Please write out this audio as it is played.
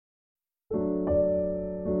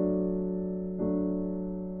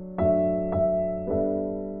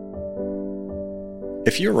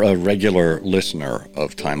If you're a regular listener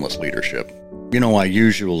of Timeless Leadership, you know I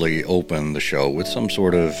usually open the show with some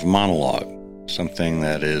sort of monologue, something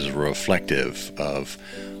that is reflective of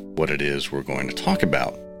what it is we're going to talk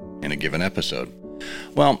about in a given episode.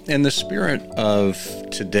 Well, in the spirit of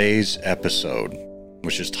today's episode,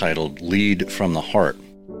 which is titled Lead from the Heart,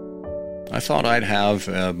 I thought I'd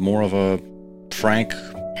have more of a frank,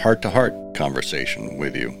 heart-to-heart conversation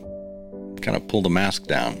with you. Kind of pull the mask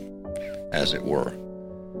down, as it were.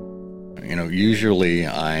 You know, usually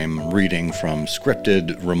I'm reading from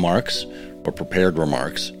scripted remarks or prepared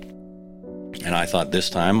remarks, and I thought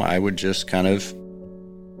this time I would just kind of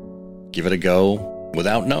give it a go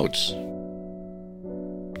without notes.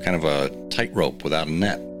 Kind of a tightrope without a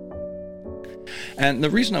net. And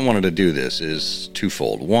the reason I wanted to do this is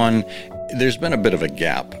twofold. One, there's been a bit of a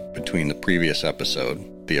gap between the previous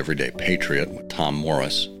episode, The Everyday Patriot with Tom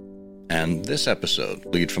Morris, and this episode,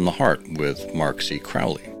 Lead from the Heart with Mark C.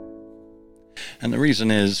 Crowley. And the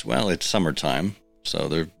reason is, well, it's summertime, so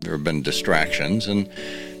there have been distractions, and,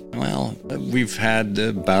 well, we've had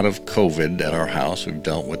a bout of COVID at our house. We've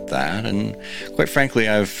dealt with that, and quite frankly,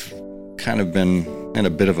 I've kind of been in a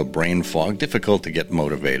bit of a brain fog, difficult to get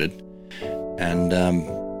motivated, and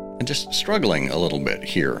just struggling a little bit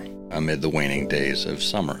here amid the waning days of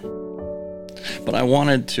summer. But I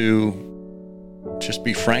wanted to just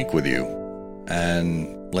be frank with you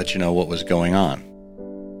and let you know what was going on.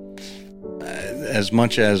 As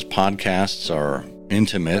much as podcasts are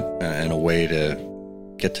intimate and a way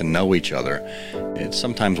to get to know each other, it's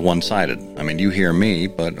sometimes one-sided. I mean, you hear me,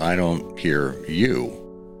 but I don't hear you.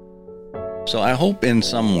 So I hope in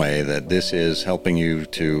some way that this is helping you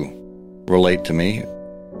to relate to me.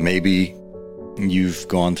 Maybe you've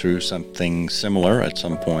gone through something similar at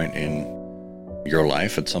some point in your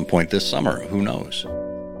life, at some point this summer. Who knows?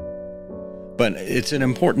 But it's an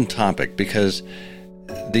important topic because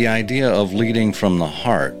the idea of leading from the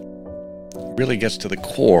heart really gets to the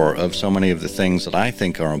core of so many of the things that I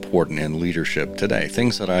think are important in leadership today,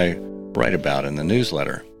 things that I write about in the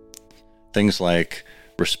newsletter. Things like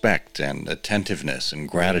respect and attentiveness and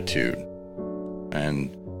gratitude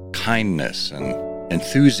and kindness and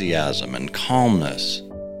enthusiasm and calmness.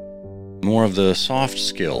 More of the soft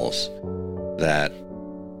skills that,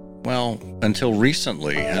 well, until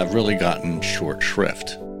recently have really gotten short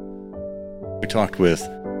shrift. We talked with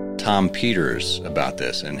Tom Peters about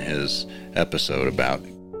this in his episode about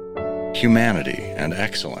humanity and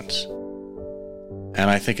excellence.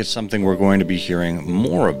 And I think it's something we're going to be hearing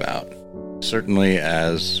more about, certainly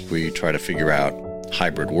as we try to figure out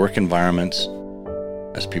hybrid work environments,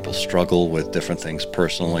 as people struggle with different things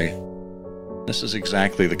personally. This is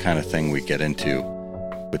exactly the kind of thing we get into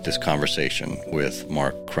with this conversation with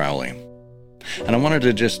Mark Crowley. And I wanted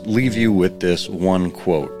to just leave you with this one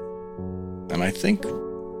quote. And I think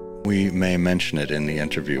we may mention it in the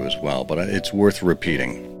interview as well, but it's worth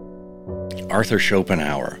repeating. Arthur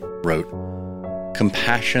Schopenhauer wrote,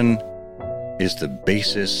 "Compassion is the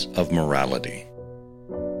basis of morality."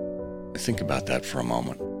 Think about that for a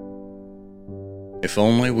moment. If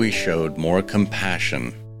only we showed more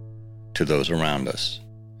compassion to those around us,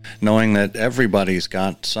 knowing that everybody's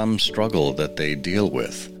got some struggle that they deal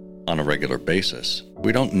with on a regular basis.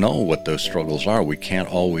 We don't know what those struggles are. We can't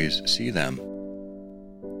always see them.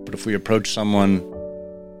 But if we approach someone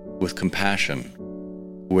with compassion,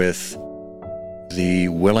 with the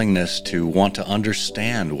willingness to want to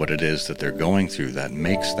understand what it is that they're going through that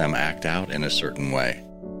makes them act out in a certain way,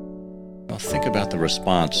 well, think about the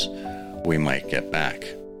response we might get back.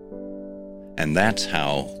 And that's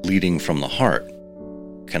how leading from the heart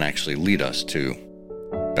can actually lead us to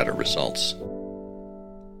better results.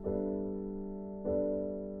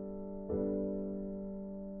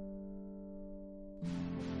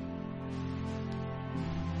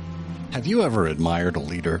 Have you ever admired a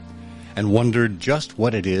leader and wondered just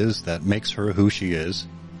what it is that makes her who she is?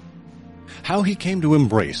 How he came to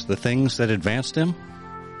embrace the things that advanced him?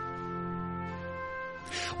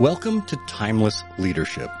 Welcome to Timeless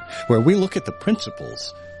Leadership, where we look at the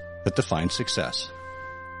principles that define success.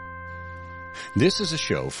 This is a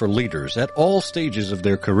show for leaders at all stages of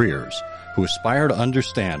their careers who aspire to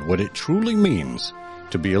understand what it truly means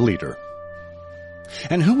to be a leader.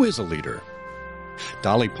 And who is a leader?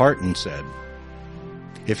 Dolly Parton said,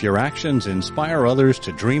 "If your actions inspire others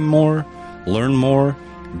to dream more, learn more,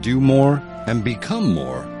 do more, and become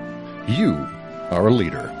more, you are a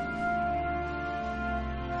leader."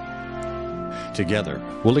 Together,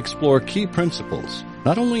 we'll explore key principles,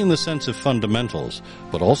 not only in the sense of fundamentals,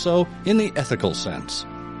 but also in the ethical sense,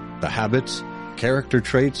 the habits, character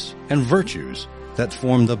traits, and virtues that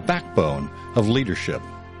form the backbone of leadership,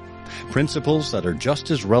 Principles that are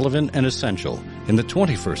just as relevant and essential in the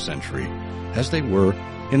 21st century as they were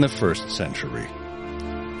in the first century.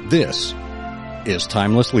 This is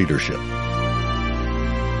Timeless Leadership.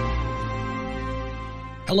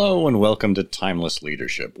 Hello and welcome to Timeless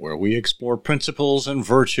Leadership, where we explore principles and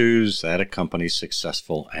virtues that accompany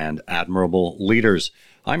successful and admirable leaders.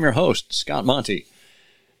 I'm your host, Scott Monty.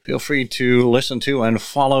 Feel free to listen to and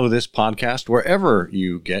follow this podcast wherever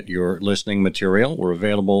you get your listening material. We're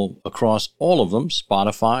available across all of them,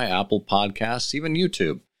 Spotify, Apple Podcasts, even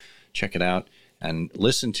YouTube. Check it out and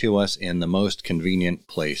listen to us in the most convenient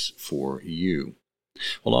place for you.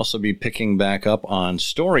 We'll also be picking back up on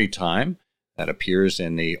story time that appears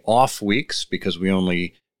in the off weeks because we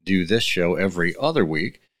only do this show every other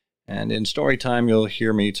week. And in story time, you'll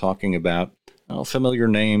hear me talking about familiar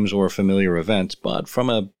names or familiar events, but from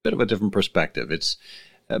a bit of a different perspective. It's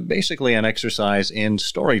basically an exercise in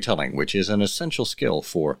storytelling, which is an essential skill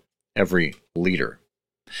for every leader.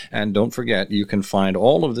 And don't forget, you can find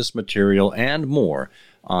all of this material and more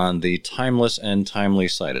on the Timeless and Timely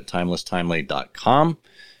site at timelesstimely.com.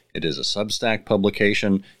 It is a Substack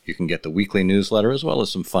publication. You can get the weekly newsletter as well as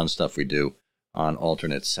some fun stuff we do on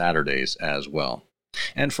alternate Saturdays as well.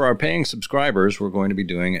 And for our paying subscribers, we're going to be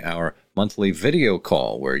doing our monthly video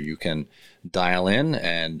call where you can dial in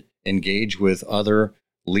and engage with other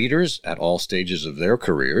leaders at all stages of their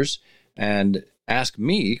careers and ask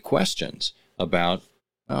me questions about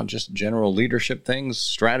just general leadership things,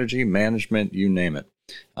 strategy, management, you name it.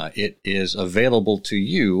 It is available to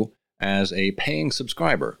you as a paying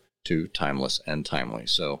subscriber to Timeless and Timely.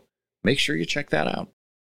 So make sure you check that out.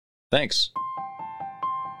 Thanks.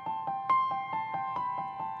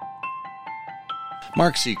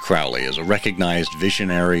 Mark C. Crowley is a recognized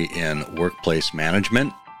visionary in workplace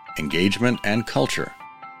management, engagement, and culture.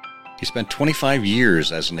 He spent 25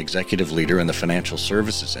 years as an executive leader in the financial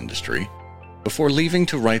services industry before leaving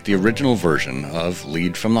to write the original version of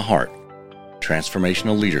Lead from the Heart,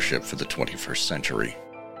 Transformational Leadership for the 21st Century.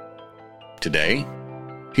 Today,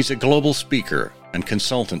 he's a global speaker and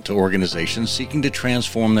consultant to organizations seeking to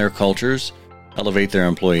transform their cultures, elevate their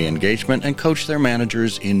employee engagement, and coach their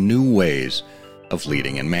managers in new ways of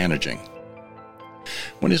leading and managing.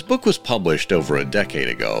 When his book was published over a decade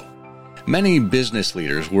ago, many business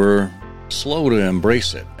leaders were slow to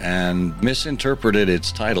embrace it and misinterpreted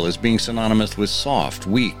its title as being synonymous with soft,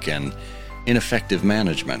 weak, and ineffective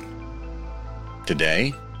management.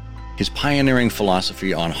 Today, his pioneering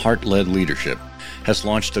philosophy on heart-led leadership has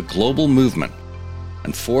launched a global movement,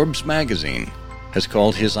 and Forbes magazine has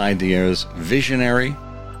called his ideas visionary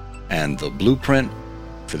and the blueprint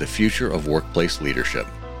for the future of workplace leadership.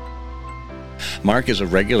 Mark is a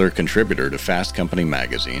regular contributor to Fast Company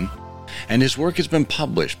magazine, and his work has been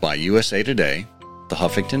published by USA Today, The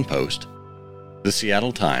Huffington Post, The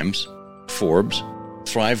Seattle Times, Forbes,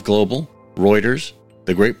 Thrive Global, Reuters,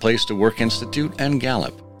 The Great Place to Work Institute, and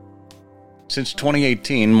Gallup. Since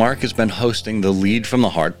 2018, Mark has been hosting the Lead from the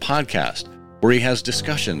Heart podcast, where he has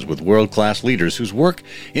discussions with world-class leaders whose work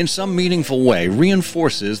in some meaningful way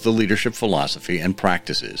reinforces the leadership philosophy and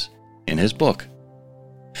practices in his book.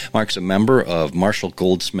 Mark's a member of Marshall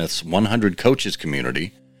Goldsmith's 100 Coaches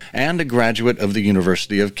community and a graduate of the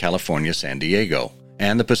University of California, San Diego,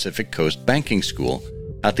 and the Pacific Coast Banking School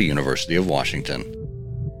at the University of Washington.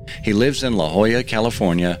 He lives in La Jolla,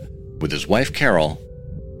 California, with his wife Carol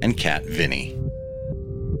and cat Vinny.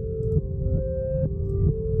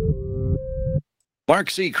 Mark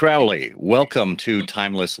C. Crowley, welcome to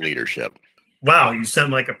Timeless Leadership. Wow, you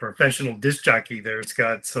sound like a professional disc jockey there,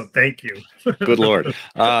 Scott, so thank you. Good Lord.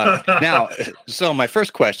 Now, so my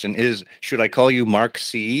first question is, should I call you Mark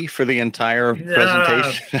C. for the entire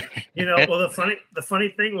presentation? Well, the funny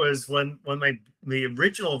thing was when the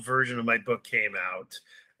original version of my book came out,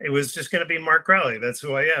 it was just going to be Mark Crowley. That's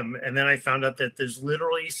who I am. And then I found out that there's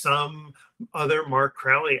literally some other Mark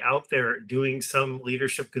Crowley out there doing some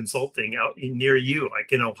leadership consulting out near you,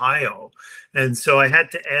 like in Ohio. And so I had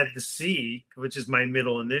to add the C, which is my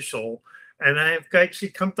middle initial, and I've actually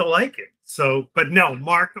come to like it. So, but no,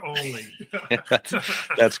 Mark only.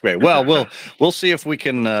 That's great. Well, we'll see if we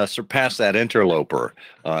can surpass that interloper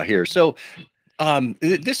here. So,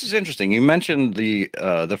 this is interesting. You mentioned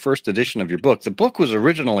the first edition of your book. The book was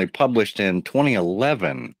originally published in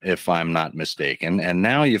 2011, if I'm not mistaken, and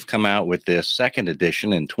now you've come out with this second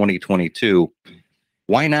edition in 2022.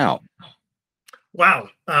 Why now? Wow,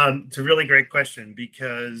 it's a really great question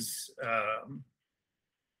because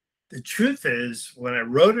the truth is, when I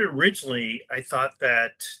wrote it originally, I thought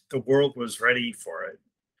that the world was ready for it.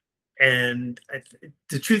 And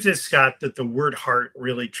the truth is, Scott, that the word heart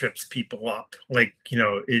really trips people up. Like,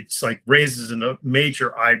 it's like raises a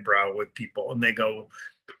major eyebrow with people, and they go,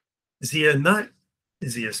 is he a nut?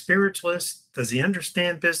 Is he a spiritualist? Does he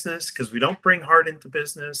understand business? Because we don't bring heart into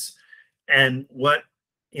business. And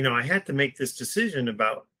I had to make this decision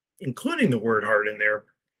about including the word heart in there.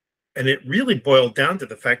 And it really boiled down to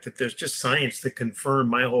the fact that there's just science that confirmed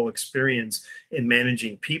my whole experience in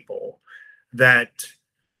managing people, that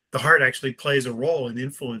the heart actually plays a role in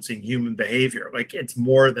influencing human behavior. Like, it's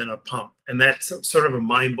more than a pump. And that's sort of a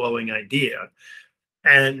mind-blowing idea.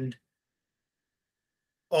 And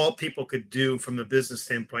all people could do from the business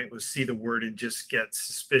standpoint was see the word and just get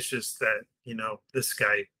suspicious that, this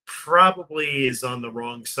guy probably is on the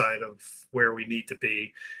wrong side of where we need to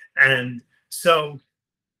be. And so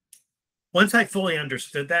once I fully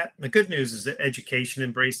understood that, the good news is that education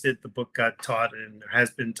embraced it. The book got taught and has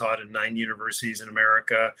been taught in 9 universities in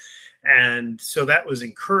America. And so that was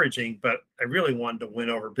encouraging, but I really wanted to win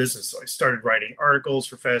over business. So I started writing articles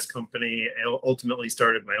for Fast Company, and ultimately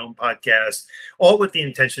started my own podcast, all with the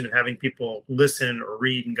intention of having people listen or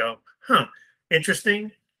read and go,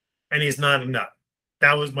 interesting. And he's not a nut.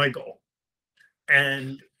 That was my goal.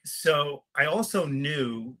 And so I also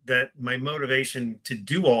knew that my motivation to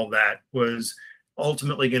do all that was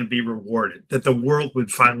ultimately going to be rewarded, that the world would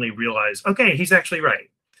finally realize, okay, he's actually right.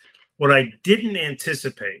 What I didn't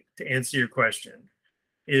anticipate, to answer your question,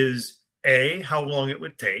 is A, how long it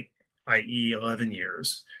would take, i.e. 11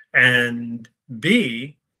 years, and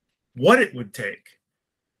B, what it would take.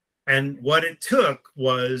 And what it took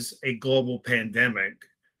was a global pandemic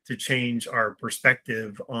to change our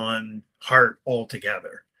perspective on heart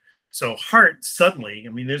altogether. So heart suddenly,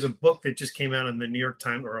 there's a book that just came out on the New York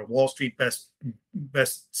Times or a Wall Street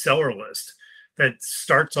bestseller list that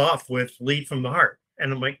starts off with Lead from the Heart.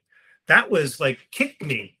 And I'm like, that was like, kicked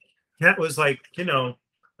me. That was like,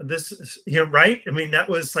 this is, right? That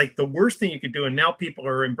was like the worst thing you could do. And now people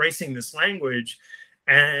are embracing this language.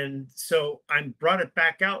 And so I brought it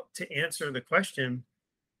back out to answer the question,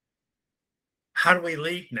 how do we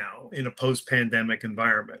lead now in a post-pandemic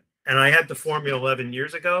environment? And I had the formula 11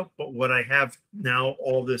 years ago, but what I have now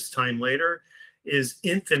all this time later is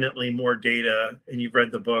infinitely more data. And you've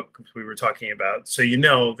read the book we were talking about. So you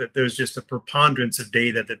know that there's just a preponderance of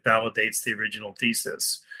data that validates the original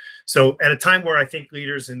thesis. So at a time where I think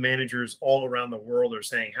leaders and managers all around the world are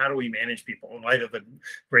saying, how do we manage people in light of the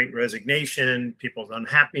Great Resignation, people's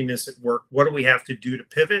unhappiness at work? What do we have to do to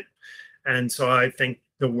pivot? And so I think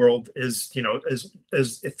the world is,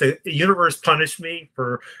 as if the universe punished me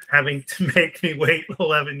for having to make me wait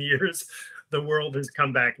 11 years, the world has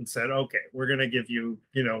come back and said, okay, we're going to give you,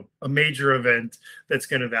 a major event that's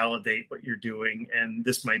going to validate what you're doing. And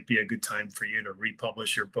this might be a good time for you to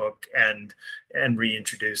republish your book and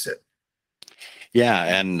reintroduce it. Yeah.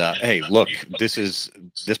 And hey, look, this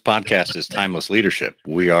podcast is Timeless Leadership.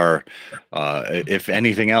 We are, if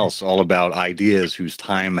anything else, all about ideas whose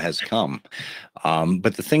time has come.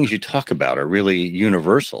 But the things you talk about are really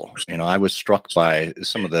universal. I was struck by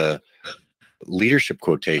some of the leadership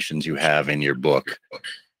quotations you have in your book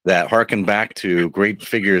that harken back to great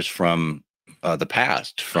figures from the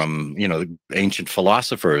past, from, the ancient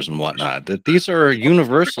philosophers and whatnot, that these are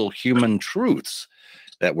universal human truths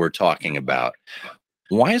that we're talking about.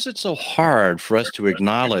 Why is it so hard for us to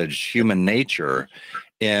acknowledge human nature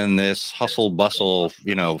in this hustle bustle,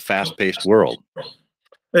 fast-paced world?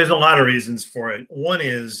 There's a lot of reasons for it. One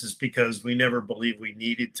is because we never believed we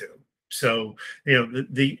needed to. So,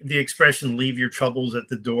 the expression "leave your troubles at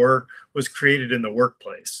the door" was created in the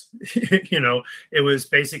workplace. It was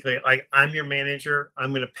basically like, I'm your manager. I'm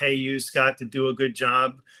going to pay you, Scott, to do a good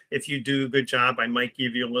job. If you do a good job, I might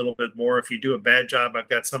give you a little bit more. If you do a bad job, I've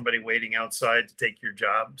got somebody waiting outside to take your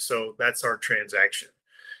job. So that's our transaction.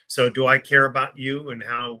 So do I care about you and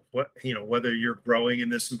whether you're growing in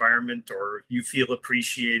this environment, or you feel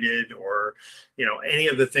appreciated, or, any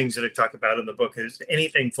of the things that I talk about in the book is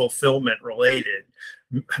anything fulfillment related,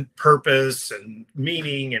 purpose and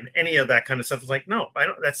meaning and any of that kind of stuff. It's like, no,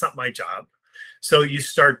 that's not my job. So you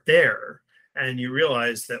start there and you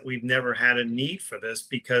realize that we've never had a need for this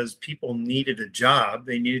because people needed a job.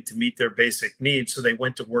 They needed to meet their basic needs. So they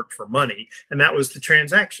went to work for money, and that was the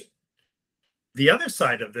transaction. The other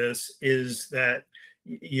side of this is that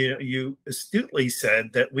you astutely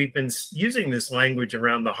said that we've been using this language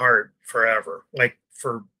around the heart forever, like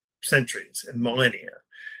for centuries and millennia.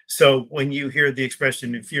 So when you hear the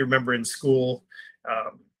expression, if you remember in school,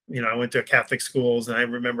 I went to Catholic schools, and I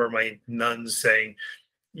remember my nuns saying,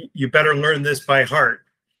 you better learn this by heart.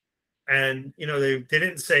 And, they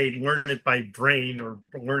didn't say learn it by brain or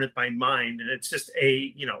learn it by mind. And it's just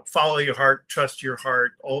follow your heart, trust your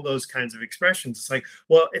heart, all those kinds of expressions. It's like,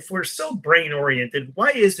 well, if we're so brain oriented, why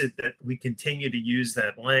is it that we continue to use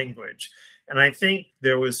that language? And I think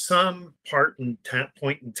there was some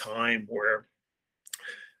point in time where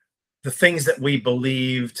the things that we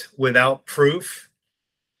believed without proof,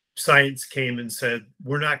 science came and said,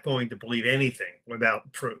 we're not going to believe anything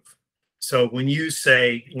without proof. So when you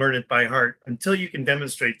say learn it by heart, until you can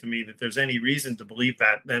demonstrate to me that there's any reason to believe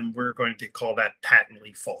that, then we're going to call that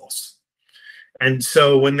patently false. And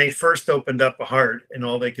so when they first opened up a heart and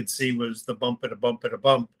all they could see was the bump and a bump and a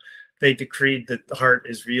bump, they decreed that the heart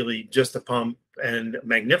is really just a pump, and a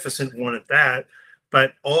magnificent one at that,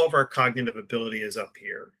 but all of our cognitive ability is up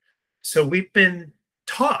here. So we've been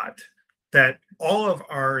taught that all of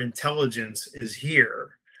our intelligence is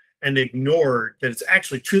here, and ignored that it's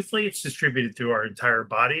actually, truthfully, it's distributed through our entire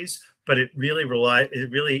bodies, but it really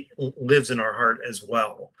lives in our heart as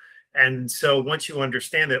well. And so once you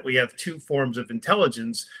understand that we have two forms of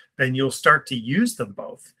intelligence, then you'll start to use them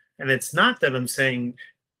both. And it's not that I'm saying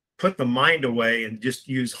put the mind away and just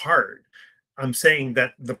use heart. I'm saying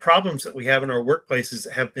that the problems that we have in our workplaces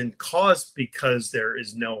have been caused because there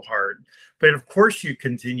is no heart. But of course you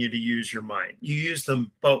continue to use your mind. You use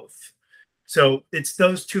them both. So it's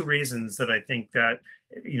those two reasons that I think that,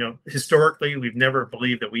 historically, we've never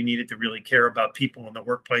believed that we needed to really care about people in the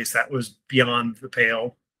workplace. That was beyond the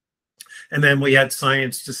pale. And then we had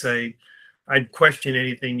science to say, I'd question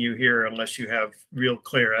anything you hear unless you have real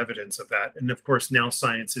clear evidence of that. And of course, now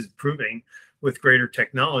science is proving with greater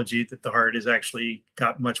technology that the heart has actually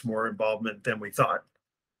got much more involvement than we thought.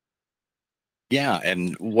 Yeah,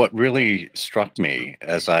 and what really struck me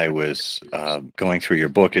as I was going through your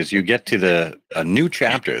book is you get to a new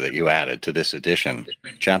chapter that you added to this edition,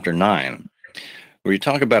 chapter 9, where you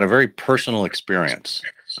talk about a very personal experience,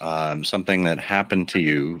 something that happened to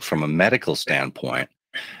you from a medical standpoint,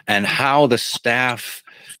 and how the staff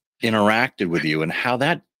interacted with you and how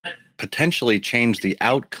that potentially changed the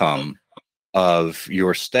outcome of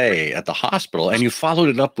your stay at the hospital, and you followed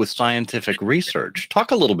it up with scientific research.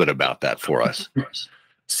 Talk a little bit about that for us.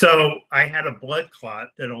 So I had a blood clot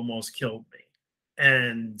that almost killed me,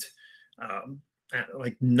 and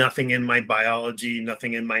like nothing in my biology,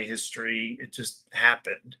 nothing in my history, it just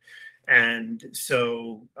happened. And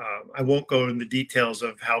so I won't go into the details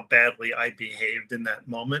of how badly I behaved in that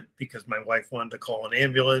moment, because my wife wanted to call an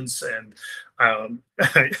ambulance, and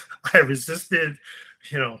I resisted,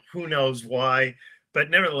 who knows why. But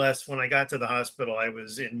nevertheless, when I got to the hospital, I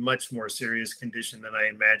was in much more serious condition than I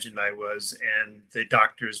imagined I was. And the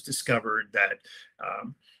doctors discovered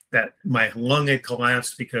that my lung had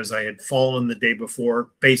collapsed because I had fallen the day before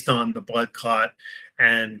based on the blood clot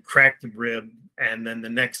and cracked the rib. And then the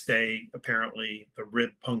next day, apparently, the rib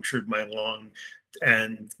punctured my lung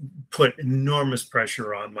and put enormous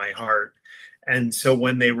pressure on my heart. And so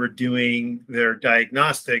when they were doing their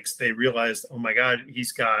diagnostics, they realized, oh my God,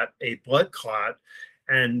 he's got a blood clot.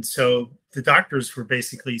 And so the doctors were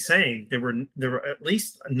basically saying there were at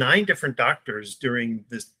least 9 different doctors during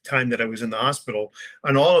this time that I was in the hospital,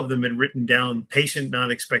 and all of them had written down patient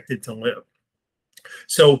not expected to live.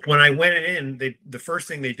 So when I went in, the first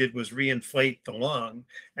thing they did was reinflate the lung,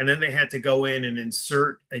 and then they had to go in and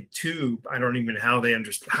insert a tube. I don't even know how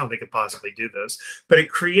they could possibly do this, but it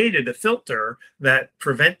created a filter that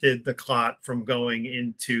prevented the clot from going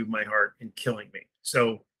into my heart and killing me.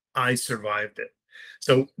 So I survived it.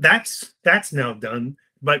 So that's now done.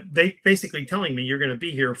 But they basically telling me you're going to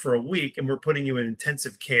be here for a week, and we're putting you in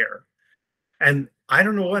intensive care. And I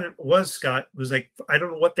don't know what it was, Scott. It was like, I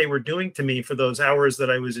don't know what they were doing to me for those hours that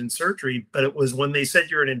I was in surgery, but it was when they said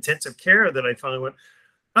you're in intensive care that I finally went,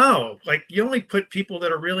 oh, like you only put people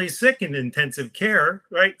that are really sick in intensive care,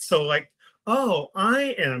 right? So like, oh,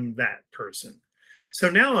 I am that person. So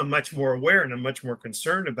now I'm much more aware and I'm much more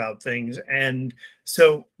concerned about things. And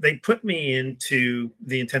so they put me into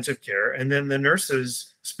the intensive care, and then the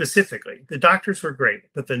nurses specifically, the doctors were great,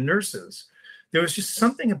 but the nurses, there was just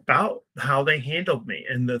something about how they handled me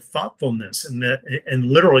and the thoughtfulness and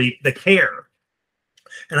literally the care.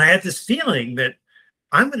 And I had this feeling that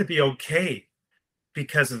I'm going to be okay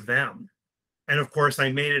because of them. And of course,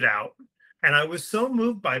 I made it out. And I was so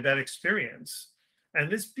moved by that experience. And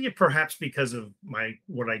this perhaps because of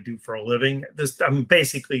what I do for a living. I'm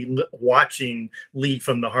basically watching Lead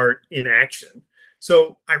from the Heart in action.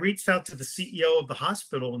 So I reached out to the CEO of the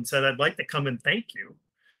hospital and said, I'd like to come and thank you.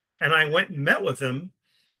 And I went and met with him,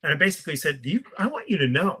 and I basically said, I want you to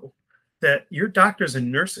know that your doctors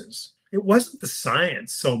and nurses it wasn't the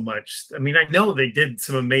science so much. I mean, I know they did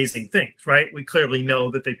some amazing things, right? We clearly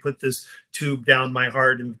know that they put this tube down my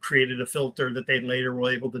heart and created a filter that they later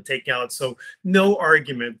were able to take out. So no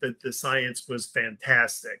argument that the science was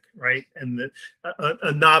fantastic, right? And that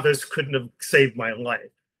a novice couldn't have saved my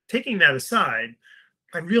life. Taking that aside,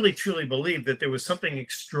 I really truly believe that there was something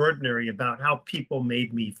extraordinary about how people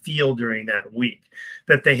made me feel during that week,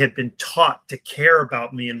 that they had been taught to care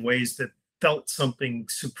about me in ways that felt something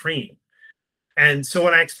supreme. And so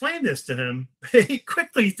when I explained this to him, he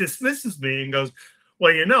quickly dismisses me and goes,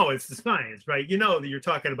 well, it's the science, right? That you're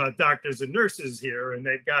talking about doctors and nurses here, and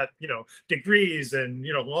they've got, degrees and,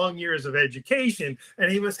 long years of education.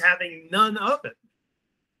 And he was having none of it.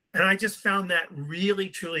 And I just found that really,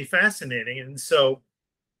 truly fascinating. And so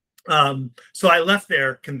I left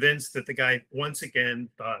there convinced that the guy, once again,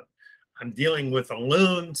 thought, I'm dealing with a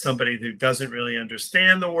loon, somebody who doesn't really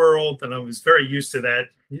understand the world. And I was very used to that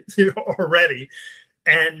already.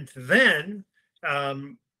 And then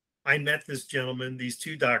I met this gentleman, these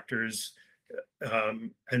two doctors,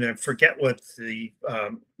 and I forget what the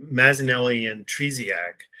Mazzinelli and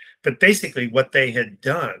Tresiak, but basically what they had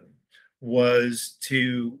done was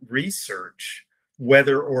to research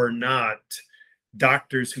whether or not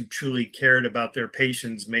doctors who truly cared about their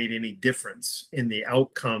patients made any difference in the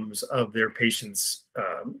outcomes of their patients'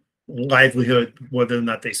 livelihood, whether or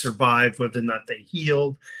not they survived, whether or not they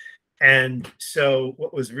healed. And so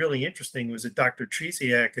what was really interesting was that Dr.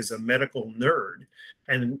 Tresiak is a medical nerd.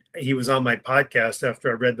 And he was on my podcast after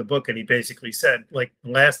I read the book, and he basically said, like, the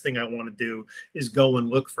last thing I want to do is go and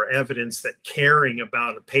look for evidence that caring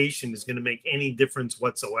about a patient is going to make any difference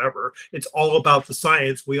whatsoever. It's all about the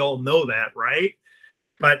science. We all know that, right?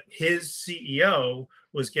 But his CEO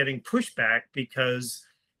was getting pushback because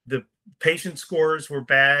the patient scores were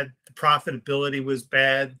bad, the profitability was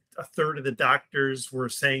bad. A third of the doctors were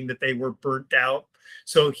saying that they were burnt out.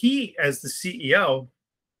 So he, as the CEO,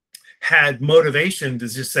 had motivation to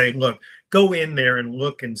just say, look, go in there and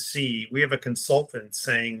look and see. We have a consultant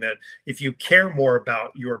saying that if you care more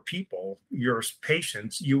about your people, your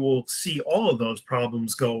patients, you will see all of those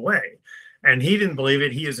problems go away. And he didn't believe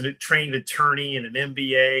it. He is a trained attorney and an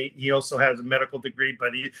MBA. He also has a medical degree,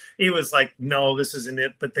 but he was like, no, this isn't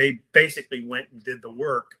it. But they basically went and did the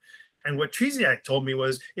work. And what Tresiak told me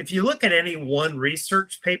was, if you look at any one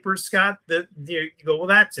research paper, Scott, that you go, well,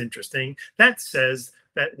 that's interesting. That says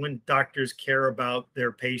that when doctors care about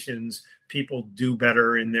their patients, people do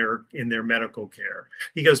better in their medical care.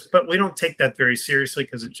 He goes, but we don't take that very seriously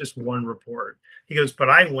because it's just one report. He goes, but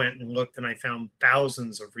I went and looked and I found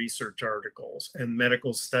thousands of research articles and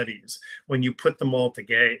medical studies. When you put them all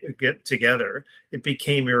together, it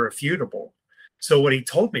became irrefutable. So what he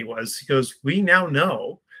told me was, he goes, we now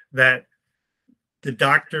know that the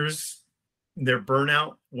doctors, their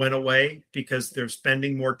burnout went away because they're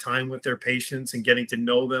spending more time with their patients and getting to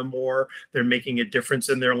know them more. They're making a difference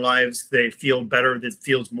in their lives. They feel better. It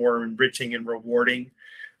feels more enriching and rewarding.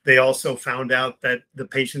 They also found out that the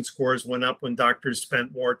patient scores went up when doctors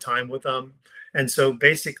spent more time with them. And so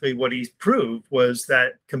basically what he proved was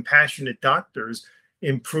that compassionate doctors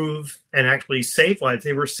improve and actually save lives.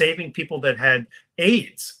 They were saving people that had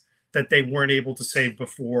AIDS that they weren't able to save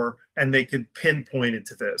before, and they could pinpoint it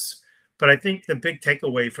to this. But I think the big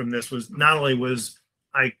takeaway from this was not only was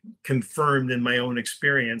I confirmed in my own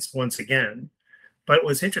experience once again, but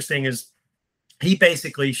what's interesting is he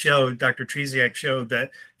basically showed, Dr. Tresiak showed,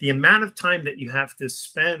 that the amount of time that you have to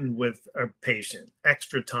spend with a patient,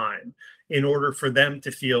 extra time, in order for them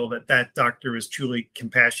to feel that that doctor is truly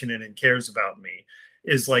compassionate and cares about me,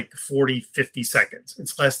 is like 40, 50 seconds.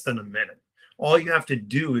 It's less than a minute. All you have to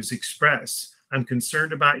do is express, I'm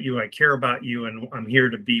concerned about you, I care about you, and I'm here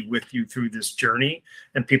to be with you through this journey.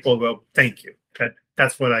 And people go, thank you.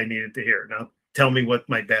 That's what I needed to hear. Now tell me what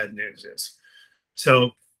my bad news is.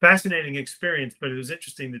 So fascinating experience, but it was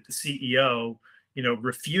interesting that the CEO,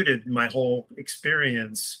 refuted my whole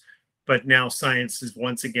experience, but now science has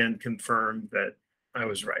once again confirmed that I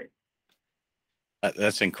was right.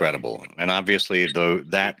 That's incredible. And obviously,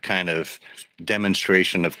 that kind of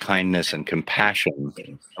demonstration of kindness and compassion,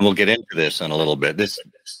 and we'll get into this in a little bit, this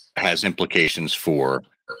has implications for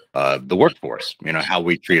the workforce, how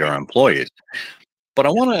we treat our employees. But I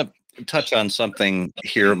want to touch on something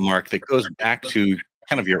here, Mark, that goes back to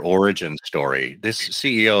kind of your origin story. This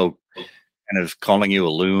CEO kind of calling you a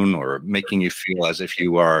loon or making you feel as if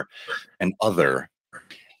you are an other.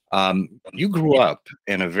 You grew up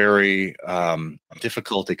in a very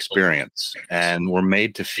difficult experience and were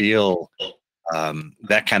made to feel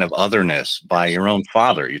that kind of otherness by your own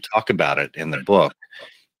father. You talk about it in the book.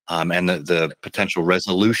 and the potential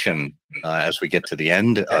resolution as we get to the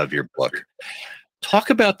end of your book. Talk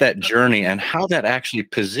about that journey and how that actually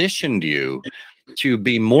positioned you to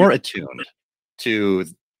be more attuned to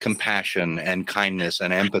compassion and kindness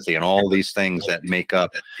and empathy and all these things that make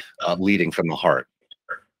up leading from the heart.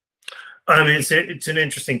 I mean, it's an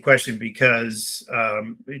interesting question because,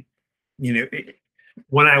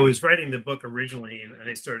 when I was writing the book originally and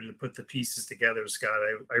I started to put the pieces together, Scott,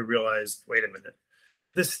 I realized, wait a minute,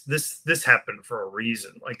 this happened for a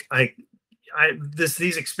reason. Like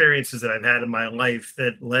these experiences that I've had in my life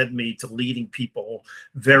that led me to leading people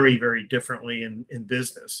very, very differently in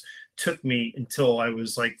business took me until I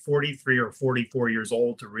was like 43 or 44 years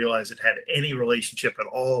old to realize it had any relationship at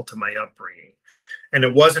all to my upbringing. And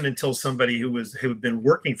it wasn't until somebody who had been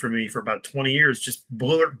working for me for about 20 years just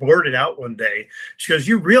blurted out one day. She goes,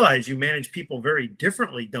 "You realize you manage people very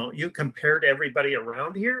differently, don't you, compared to everybody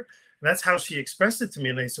around here?" And that's how she expressed it to me.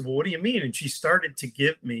 And I said, "Well, what do you mean?" And she started to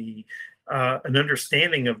give me an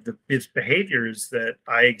understanding of its behaviors that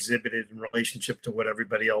I exhibited in relationship to what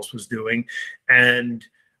everybody else was doing. And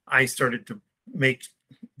I started to make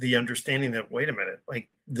the understanding that, wait a minute, like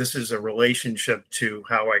this is a relationship to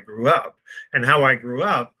how I grew up. And how I grew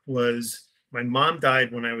up was my mom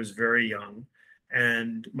died when I was very young.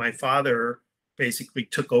 And my father basically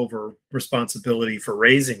took over responsibility for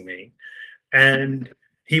raising me. And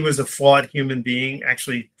he was a flawed human being,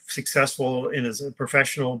 actually successful as a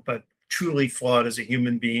professional, but truly flawed as a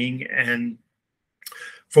human being. And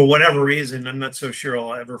for whatever reason, I'm not so sure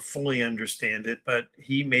I'll ever fully understand it, but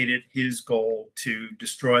he made it his goal to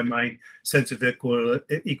destroy my sense of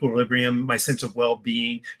equilibrium, my sense of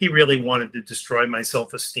well-being. He really wanted to destroy my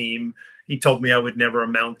self-esteem. He told me I would never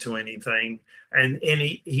amount to anything. And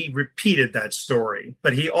he repeated that story,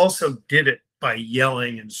 but he also did it by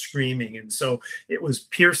yelling and screaming. And so it was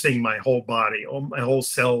piercing my whole body. All my whole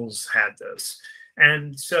cells had this.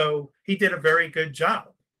 And so he did a very good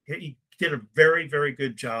job. He did a very, very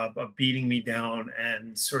good job of beating me down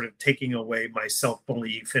and sort of taking away my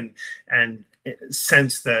self-belief and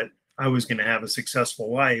sense that I was going to have a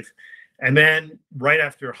successful life. And then right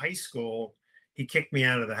after high school, he kicked me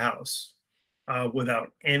out of the house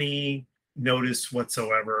without any notice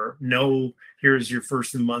whatsoever. No, here's your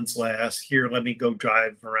first of the month's last. Here, let me go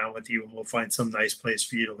drive around with you and we'll find some nice place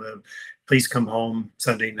for you to live. Please come home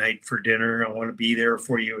Sunday night for dinner. I want to be there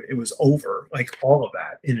for you. It was over, like all of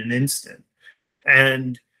that in an instant.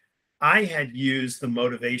 And I had used the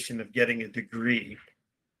motivation of getting a degree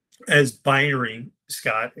as binary,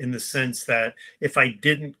 Scott, in the sense that if I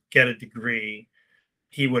didn't get a degree,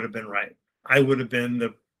 he would have been right. I would have been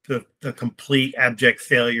the complete abject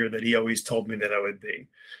failure that he always told me that I would be.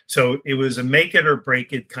 So it was a make it or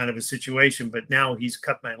break it kind of a situation, but now he's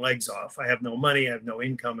cut my legs off. I have no money, I have no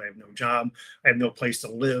income, I have no job, I have no place to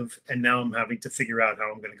live. And now I'm having to figure out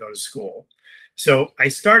how I'm going to go to school. So I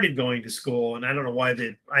started going to school, and I don't know why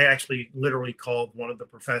I actually literally called one of the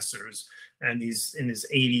professors, and he's in his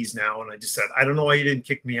 80s now. And I just said, I don't know why you didn't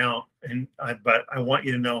kick me out. But I want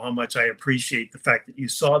you to know how much I appreciate the fact that you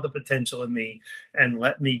saw the potential in me and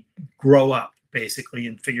let me grow up basically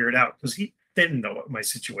and figure it out, because he didn't know what my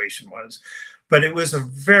situation was. But it was a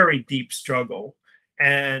very deep struggle.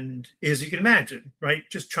 And as you can imagine, right,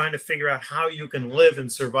 just trying to figure out how you can live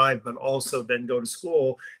and survive, but also then go to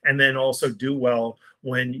school and then also do well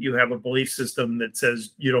when you have a belief system that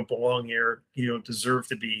says you don't belong here, you don't deserve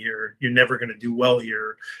to be here, you're never going to do well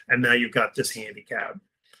here, and now you've got this handicap.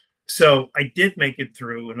 So I did make it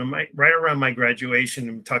through, and I'm right around my graduation,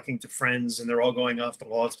 I'm talking to friends, and they're all going off to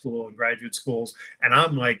law school and graduate schools, and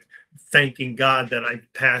I'm like thanking God that I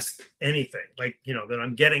passed anything, like, that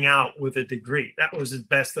I'm getting out with a degree. That was the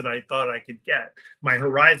best that I thought I could get. My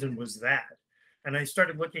horizon was that. And I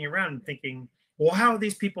started looking around and thinking, well, how are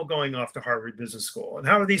these people going off to Harvard Business School? And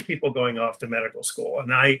how are these people going off to medical school?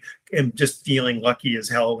 And I am just feeling lucky as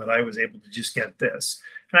hell that I was able to just get this.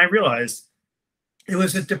 And I realized it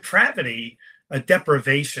was a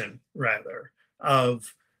deprivation rather,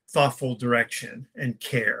 of thoughtful direction and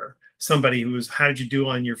care. Somebody who was, how did you do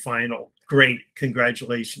on your final? Great,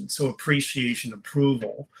 congratulations. So appreciation,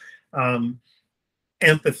 approval,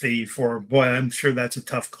 empathy for, boy, I'm sure that's a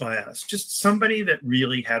tough class. Just somebody that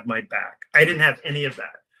really had my back. I didn't have any of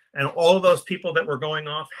that. And all of those people that were going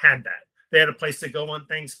off had that. They had a place to go on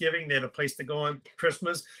Thanksgiving. They had a place to go on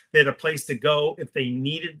Christmas. They had a place to go if they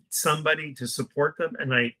needed somebody to support them.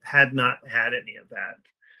 And I had not had any of that.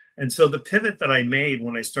 And so the pivot that I made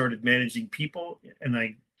when I started managing people, and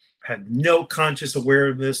I had no conscious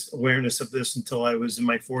awareness of this until I was in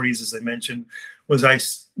my 40s, as I mentioned, was I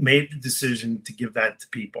made the decision to give that to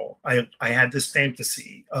people. I had this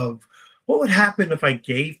fantasy of What would happen if I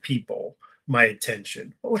gave people my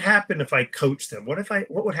attention? What would happen if I coached them? What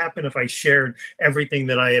would happen if I shared everything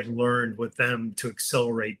that I had learned with them to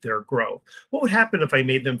accelerate their growth? What would happen if I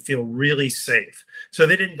made them feel really safe so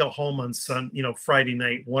they didn't go home on Friday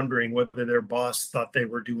night wondering whether their boss thought they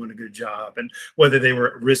were doing a good job and whether they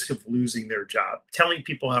were at risk of losing their job? Telling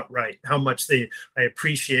people outright how much I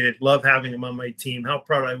appreciated, love having them on my team, how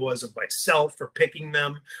proud I was of myself for picking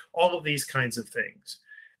them, all of these kinds of things.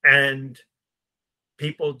 And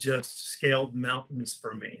people just scaled mountains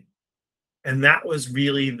for me. And that was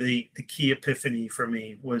really the key epiphany for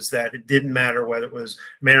me, was that it didn't matter whether it was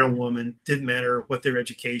man or woman, didn't matter what their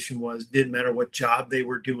education was, didn't matter what job they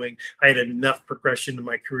were doing. I had enough progression in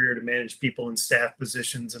my career to manage people in staff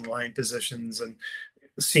positions and line positions and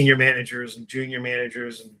senior managers and junior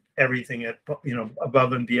managers and everything at,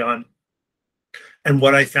 above and beyond. And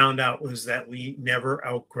what I found out was that we never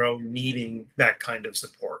outgrow needing that kind of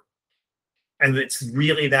support. And it's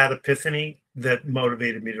really that epiphany that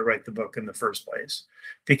motivated me to write the book in the first place.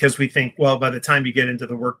 Because we think, well, by the time you get into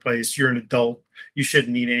the workplace, you're an adult. You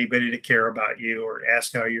shouldn't need anybody to care about you or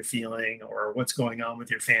ask how you're feeling or what's going on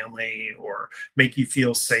with your family or make you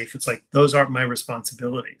feel safe. It's like, those aren't my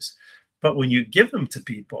responsibilities. But when you give them to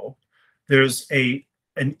people, there's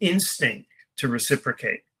an instinct to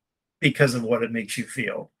reciprocate because of what it makes you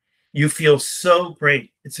feel. You feel so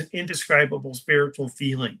great. It's an indescribable spiritual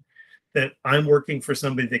feeling that I'm working for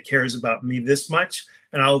somebody that cares about me this much,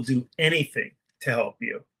 and I'll do anything to help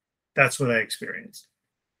you. That's what I experienced.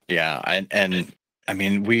 Yeah. And I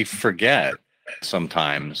mean, we forget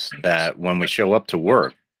sometimes that when we show up to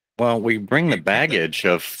work, well, we bring the baggage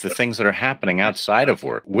of the things that are happening outside of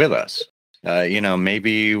work with us.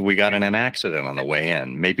 Maybe we got in an accident on the way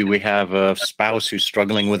in. Maybe we have a spouse who's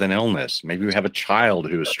struggling with an illness. Maybe we have a child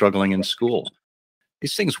who is struggling in school.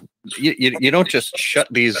 These things, you don't just shut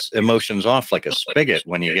these emotions off like a spigot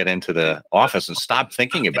when you get into the office and stop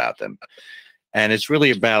thinking about them. And it's really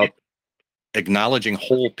about acknowledging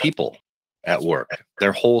whole people at work,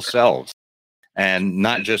 their whole selves, and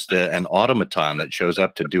not just an automaton that shows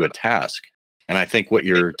up to do a task. And I think what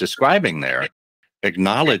you're describing there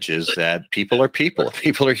acknowledges that people are people,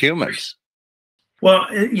 people are humans. Well,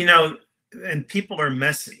 and people are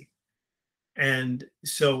messy. And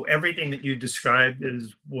so everything that you described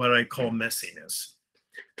is what I call messiness.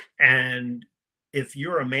 And if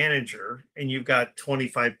you're a manager and you've got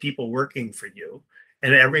 25 people working for you,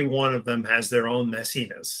 and every one of them has their own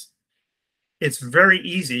messiness, it's very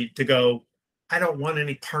easy to go, I don't want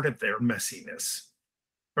any part of their messiness,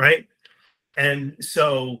 right? And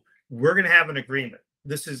so we're going to have an agreement.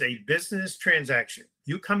 This is a business transaction.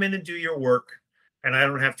 You come in and do your work, and I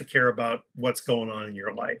don't have to care about what's going on in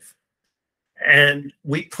your life. And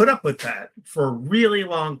we put up with that for a really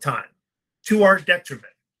long time, to our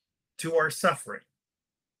detriment, to our suffering,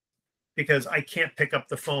 because I can't pick up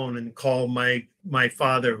the phone and call my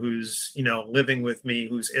father who's, living with me,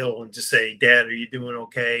 who's ill, and just say, Dad, are you doing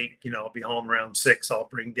okay? I'll be home around 6. I'll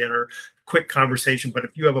bring dinner. Quick conversation. But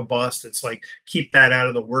if you have a boss that's like, keep that out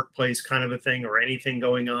of the workplace kind of a thing, or anything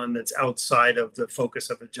going on that's outside of the focus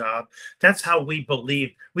of a job, that's how we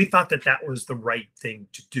believed. We thought that was the right thing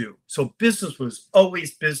to do. So business was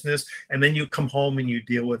always business. And then you come home and you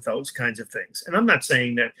deal with those kinds of things. And I'm not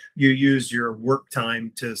saying that you use your work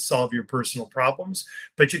time to solve your personal problems,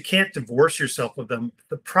 but you can't divorce yourself of them.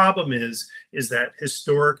 The problem is that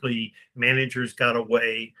historically managers got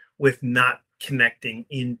away with not connecting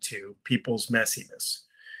into people's messiness.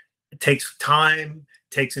 It takes time,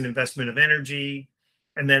 takes an investment of energy,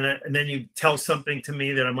 and then you tell something to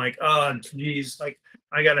me that I'm like, oh geez, like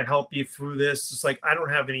I got to help you through this. It's like, I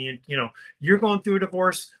don't have any, you're going through a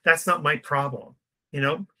divorce. That's not my problem,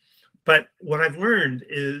 But what I've learned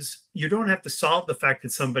is you don't have to solve the fact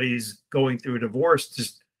that somebody's going through a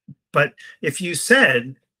divorce. But if you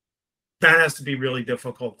said that has to be really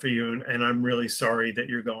difficult for you, and I'm really sorry that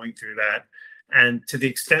you're going through that. And to the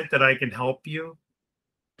extent that I can help you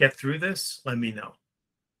get through this, let me know.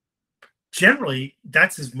 Generally,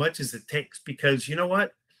 that's as much as it takes, because you know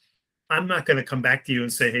what? I'm not going to come back to you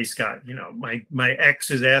and say, hey, Scott, my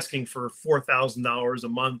ex is asking for $4,000 a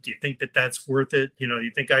month. Do you think that that's worth it?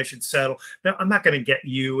 You think I should settle? No, I'm not going to get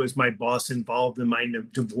you as my boss involved in my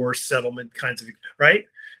divorce settlement kinds of, right?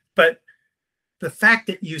 But the fact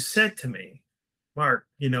that you said to me, Mark,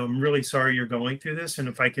 I'm really sorry you're going through this, and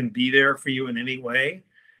if I can be there for you in any way,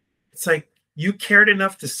 it's like you cared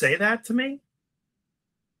enough to say that to me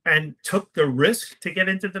and took the risk to get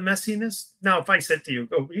into the messiness. Now, if I said to you,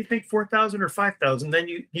 oh, you think 4,000 or 5,000, then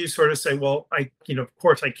you sort of say, well, of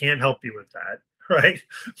course I can't help you with that, right?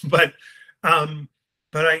 But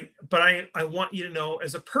but I want you to know,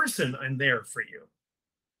 as a person, I'm there for you.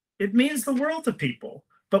 It means the world to people,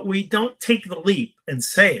 but we don't take the leap and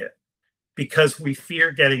say it because we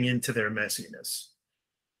fear getting into their messiness.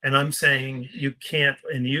 And I'm saying you can't,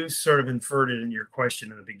 and you sort of inferred it in your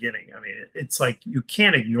question in the beginning. I mean, it's like you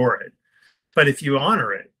can't ignore it, but if you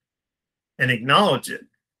honor it and acknowledge it,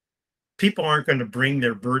 people aren't going to bring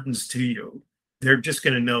their burdens to you. They're just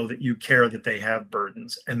going to know that you care that they have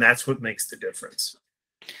burdens, and that's what makes the difference.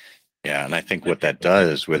 Yeah, and I think what that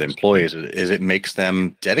does with employees is it makes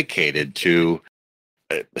them dedicated to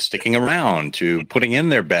sticking around, to putting in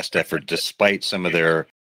their best effort despite some of their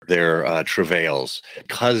travails,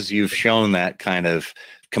 because you've shown that kind of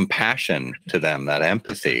compassion to them, that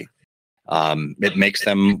empathy. It makes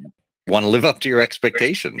them want to live up to your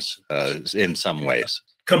expectations in some ways.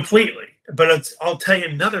 Completely. But I'll tell you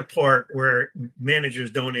another part where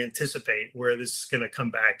managers don't anticipate where this is going to come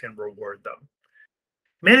back and reward them.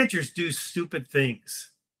 Managers do stupid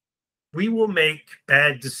things. We will make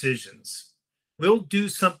bad decisions. We'll do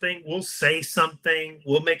something, we'll say something,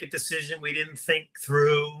 we'll make a decision we didn't think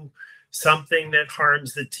through, something that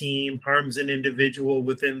harms the team, harms an individual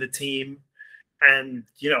within the team. And,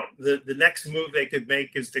 the next move they could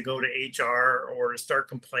make is to go to HR or to start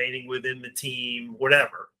complaining within the team,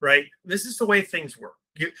 whatever, right? This is the way things work.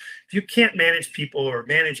 You can't manage people or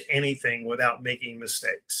manage anything without making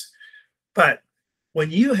mistakes. But when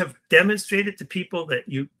you have demonstrated to people that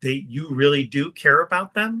you really do care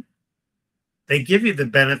about them, they give you the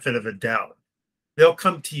benefit of a doubt. They'll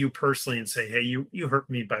come to you personally and say, hey, you hurt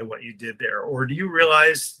me by what you did there. Or do you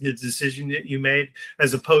realize the decision that you made,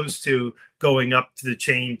 as opposed to going up to the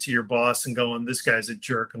chain to your boss and going, this guy's a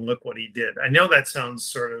jerk and look what he did. I know that sounds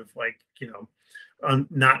sort of like,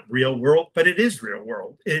 not real world, but it is real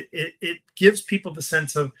world. It gives people the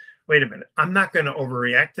sense of, wait a minute, I'm not going to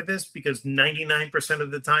overreact to this because 99%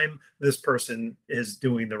 of the time, this person is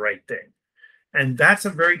doing the right thing. And that's a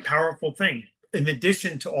very powerful thing. In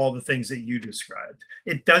addition to all the things that you described,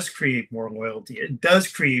 it does create more loyalty. It does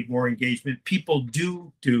create more engagement. People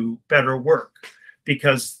do better work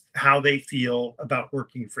because how they feel about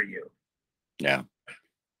working for you. Yeah.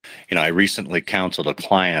 I recently counseled a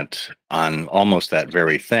client on almost that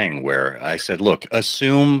very thing where I said, look,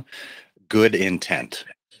 assume good intent.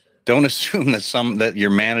 Don't assume that your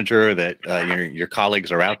manager, that your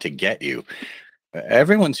colleagues are out to get you.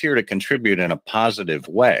 Everyone's here to contribute in a positive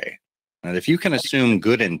way. And if you can assume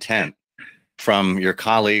good intent from your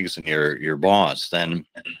colleagues and your boss, then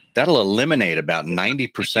that'll eliminate about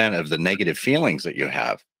 90% of the negative feelings that you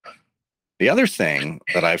have. The other thing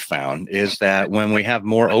that I've found is that when we have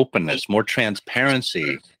more openness, more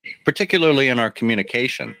transparency, particularly in our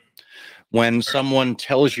communication, when someone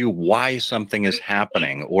tells you why something is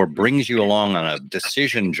happening or brings you along on a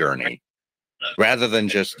decision journey, rather than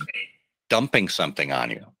just dumping something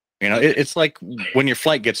on you. It's like when your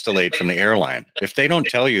flight gets delayed from the airline. If they don't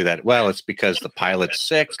tell you that, well, it's because the pilot's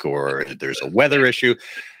sick or there's a weather issue,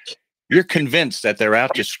 you're convinced that they're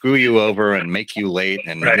out to screw you over and make you late.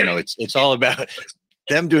 And, right. It's all about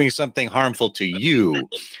them doing something harmful to you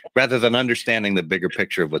rather than understanding the bigger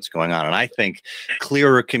picture of what's going on. And I think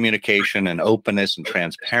clearer communication and openness and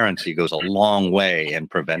transparency goes a long way in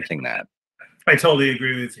preventing that. I totally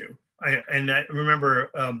agree with you. I remember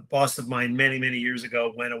a boss of mine many, many years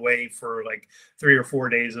ago went away for like 3 or 4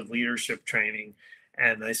 days of leadership training.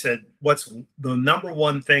 And I said, what's the number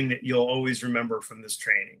one thing that you'll always remember from this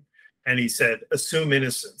training? And he said, assume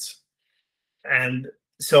innocence. And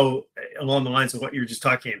so along the lines of what you were just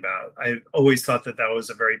talking about, I always thought that was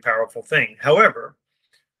a very powerful thing. However,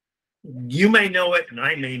 you may know it and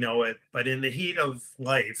I may know it, but in the heat of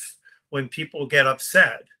life, when people get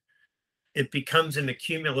upset, it becomes an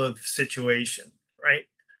accumulative situation, right?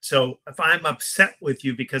 So if I'm upset with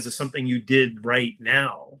you because of something you did right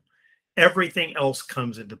now, everything else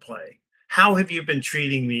comes into play. How have you been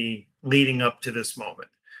treating me leading up to this moment?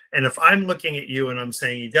 And if I'm looking at you and I'm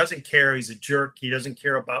saying he doesn't care, he's a jerk, he doesn't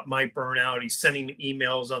care about my burnout, he's sending me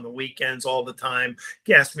emails on the weekends all the time,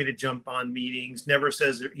 he asks me to jump on meetings, never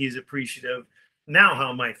says that he's appreciative. Now, how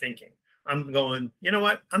am I thinking? I'm going, you know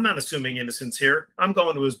what? I'm not assuming innocence here. I'm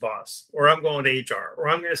going to his boss, or I'm going to HR, or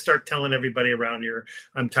I'm going to start telling everybody around here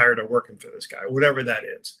I'm tired of working for this guy, whatever that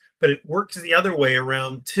is. But it works the other way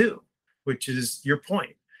around too, which is your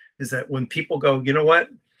point, is that when people go, you know what?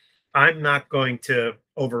 I'm not going to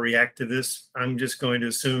overreact to this. I'm just going to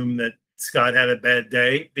assume that Scott had a bad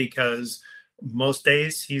day because most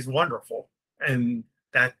days he's wonderful. And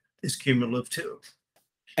that is cumulative too.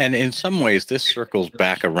 And in some ways, this circles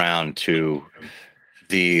back around to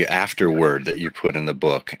the afterword that you put in the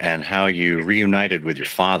book and how you reunited with your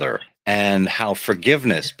father and how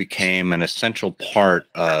forgiveness became an essential part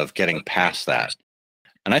of getting past that.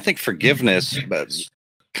 And I think forgiveness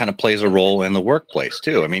kind of plays a role in the workplace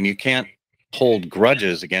too. I mean, you can't hold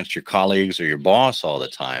grudges against your colleagues or your boss all the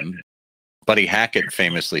time. Buddy Hackett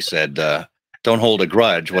famously said, don't hold a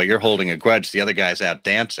grudge. While you're holding a grudge, the other guy's out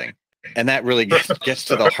dancing. And that really gets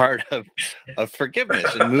to the heart of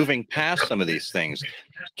forgiveness and moving past some of these things.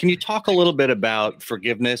 Can you talk a little bit about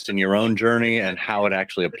forgiveness in your own journey and how it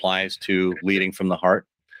actually applies to leading from the heart?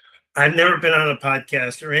 I've never been on a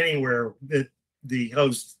podcast or anywhere that the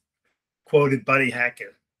host quoted Buddy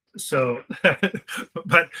Hackett. So,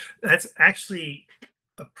 but that's actually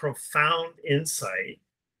a profound insight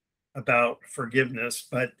about forgiveness.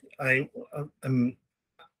 But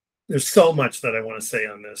there's so much that I want to say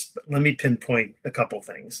on this, but let me pinpoint a couple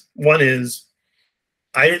things. One is,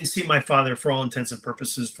 I didn't see my father for all intents and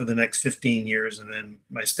purposes for the next 15 years. And then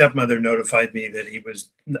my stepmother notified me that he was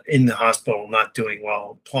in the hospital, not doing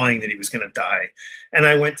well, implying that he was going to die. And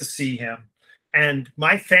I went to see him. And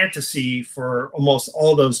my fantasy for almost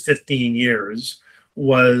all those 15 years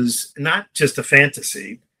was not just a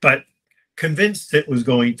fantasy, but convinced it was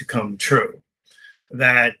going to come true.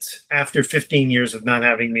 That after 15 years of not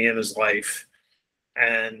having me in his life,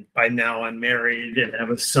 and by now I'm married and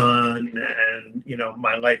have a son, and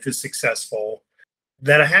my life is successful,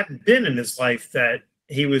 that I hadn't been in his life, that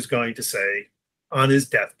he was going to say on his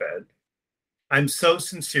deathbed, I'm so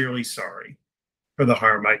sincerely sorry for the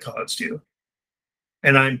harm I caused you.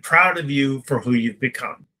 And I'm proud of you for who you've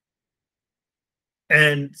become.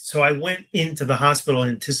 And so I went into the hospital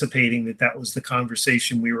anticipating that that was the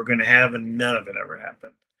conversation we were going to have, and none of it ever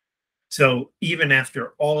happened. So even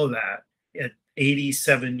after all of that, at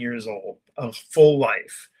 87 years old, a full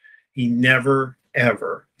life, he never,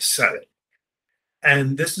 ever said it.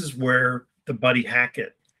 And this is where the Buddy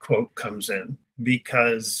Hackett quote comes in,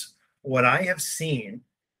 because what I have seen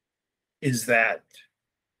is that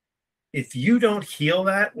if you don't heal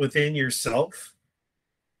that within yourself,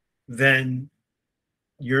 then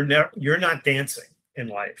you're not dancing in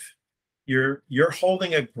life. You're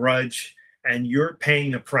holding a grudge and you're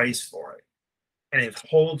paying the price for it, and it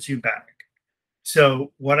holds you back.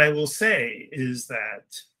 So what I will say is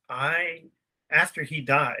that after he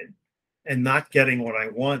died and not getting what I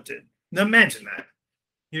wanted, now imagine that.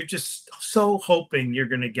 You're just so hoping you're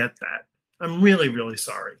going to get that. I'm really, really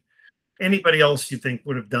sorry. Anybody else you think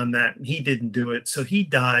would have done that, and he didn't do it. So he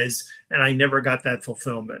dies, and I never got that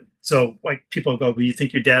fulfillment. So like people go, well, you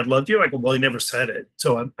think your dad loved you? I go, well, he never said it.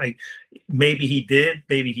 So I maybe he did,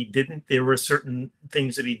 maybe he didn't. There were certain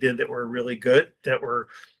things that he did that were really good, that were,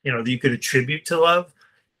 that you could attribute to love.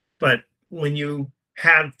 But when you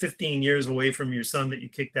have 15 years away from your son that you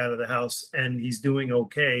kicked out of the house and he's doing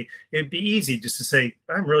okay, it'd be easy just to say,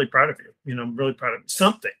 I'm really proud of you. I'm really proud of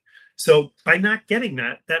something. So by not getting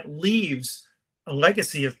that, that leaves a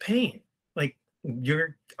legacy of pain. Like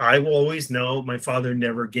I will always know my father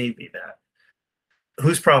never gave me that.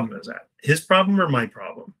 Whose problem is that? His problem or my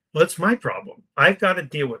problem? Well, it's my problem. I've got to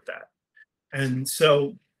deal with that. And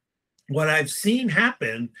so what I've seen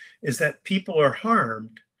happen is that people are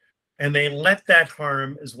harmed, and they let that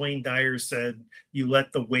harm, as Wayne Dyer said, you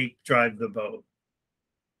let the wake drive the boat.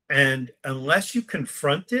 And unless you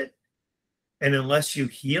confront it, and unless you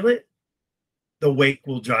heal it, the wake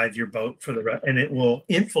will drive your boat for the rest, and it will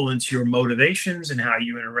influence your motivations and how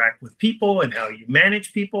you interact with people and how you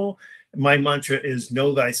manage people. My mantra is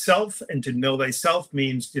know thyself, and to know thyself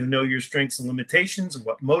means to know your strengths and limitations and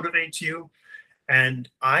what motivates you. And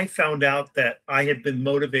I found out that I had been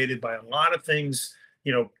motivated by a lot of things,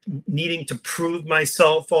 needing to prove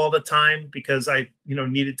myself all the time because I,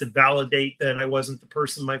 needed to validate that I wasn't the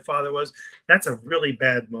person my father was. That's a really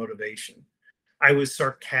bad motivation. I was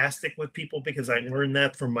sarcastic with people because I learned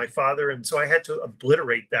that from my father. And so I had to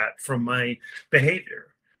obliterate that from my behavior.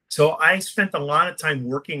 So I spent a lot of time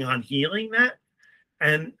working on healing that.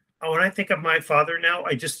 And when I think of my father now,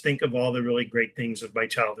 I just think of all the really great things of my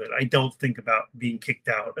childhood. I don't think about being kicked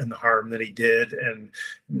out and the harm that he did and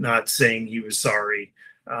not saying he was sorry.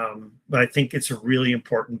 But I think it's a really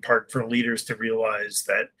important part for leaders to realize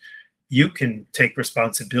that you can take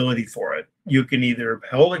responsibility for it. You can either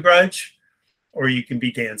hold a grudge, or you can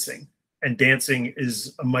be dancing. And dancing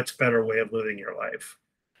is a much better way of living your life.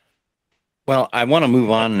 Well, I want to move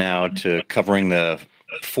on now to covering the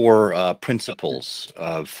 4 principles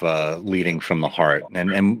of leading from the heart,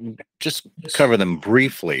 and just cover them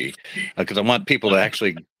briefly, because I want people to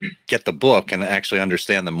actually get the book and actually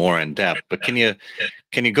understand them more in depth. But can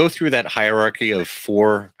you go through that hierarchy of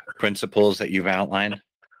 4 principles that you've outlined?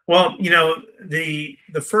 Well, the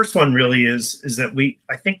first one really is that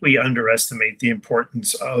I think we underestimate the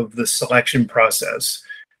importance of the selection process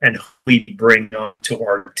and who we bring on to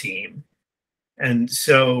our team. And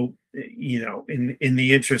so, in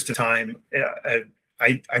the interest of time,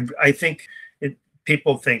 I think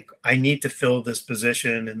people think I need to fill this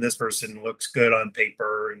position, and this person looks good on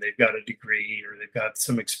paper, and they've got a degree or they've got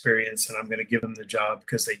some experience, and I'm going to give them the job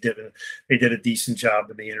because they did a decent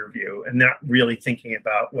job in the interview, and not really thinking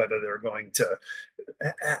about whether they're going to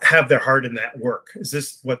have their heart in that work. Is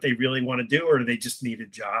this what they really want to do, or do they just need a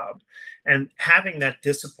job? And having that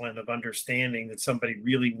discipline of understanding that somebody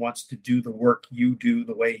really wants to do the work you do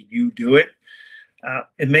the way you do it,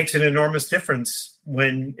 it makes an enormous difference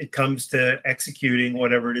when it comes to executing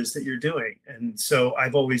whatever it is that you're doing. And so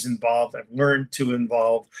I've learned to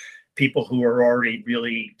involve people who are already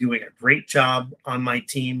really doing a great job on my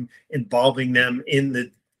team, involving them in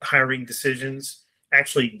the hiring decisions,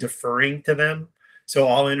 actually deferring to them. So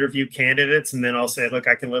I'll interview candidates and then I'll say, look,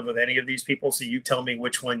 I can live with any of these people. So you tell me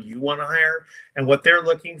which one you want to hire. And what they're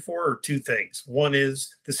looking for are two things. One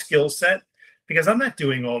is the skill set, because I'm not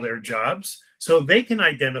doing all their jobs. So they can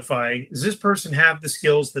identify, does this person have the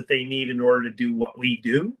skills that they need in order to do what we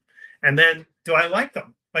do? And then, do I like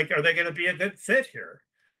them? Like, are they going to be a good fit here?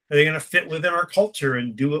 Are they going to fit within our culture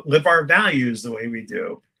and live our values the way we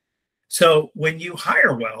do? So when you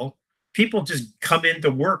hire well, people just come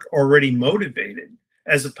into work already motivated,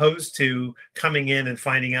 as opposed to coming in and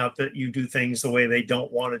finding out that you do things the way they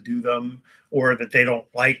don't want to do them, or that they don't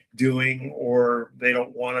like doing, or they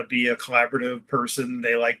don't want to be a collaborative person.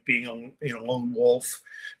 They like being a lone wolf.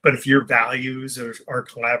 But if your values are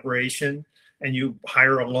collaboration and you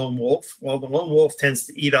hire a lone wolf, well, the lone wolf tends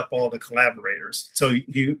to eat up all the collaborators. So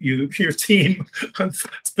your team,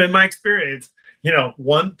 it's been my experience,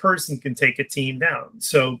 one person can take a team down.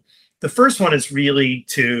 So the first one is really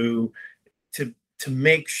to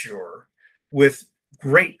make sure, with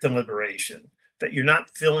great deliberation, that you're not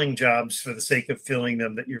filling jobs for the sake of filling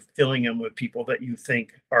them, that you're filling them with people that you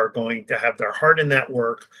think are going to have their heart in that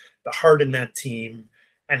work, the heart in that team,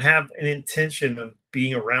 and have an intention of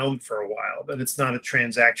being around for a while, that it's not a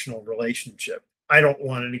transactional relationship. I don't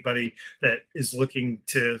want anybody that is looking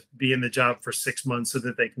to be in the job for 6 months so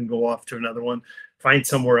that they can go off to another one, find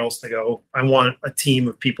somewhere else to go. I want a team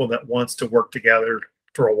of people that wants to work together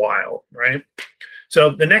for a while, right? So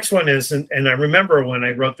the next one is, and I remember when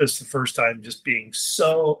I wrote this the first time, just being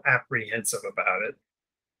so apprehensive about it.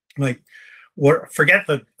 Like,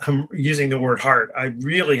 I'm using the word heart. I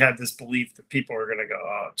really had this belief that people are going to go,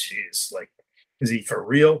 oh, geez, like, is he for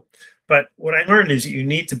real? But what I learned is you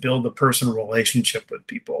need to build a personal relationship with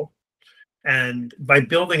people. And by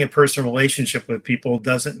building a personal relationship with people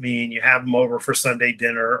doesn't mean you have them over for Sunday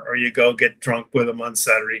dinner or you go get drunk with them on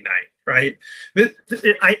Saturday night, right?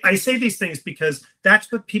 I say these things because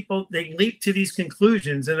that's what they leap to these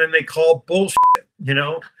conclusions and then they call bullshit,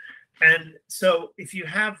 And so if you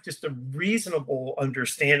have just a reasonable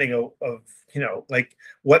understanding of like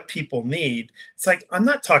what people need, it's like, I'm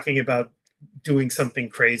not talking about doing something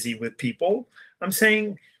crazy with people. I'm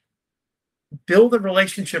saying build a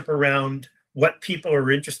relationship around what people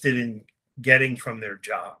are interested in getting from their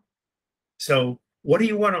job. So what do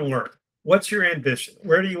you want to learn? What's your ambition?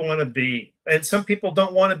 Where do you want to be? And some people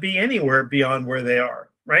don't want to be anywhere beyond where they are,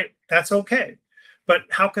 right? That's okay. But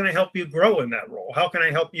how can I help you grow in that role? How can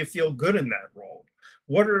I help you feel good in that role?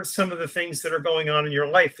 What are some of the things that are going on in your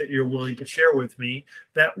life that you're willing to share with me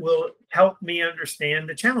that will help me understand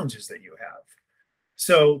the challenges that you have?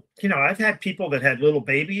 So, I've had people that had little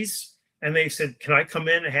babies and they said, can I come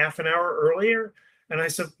in a half an hour earlier? And I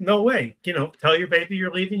said, no way, tell your baby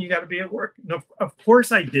you're leaving. You got to be at work. No, of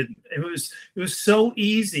course I didn't. It was so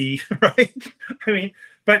easy, right? I mean,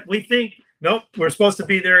 but we think, nope, we're supposed to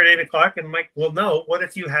be there at 8:00. And I'm like, well, no, what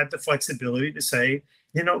if you had the flexibility to say,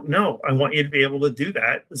 no, I want you to be able to do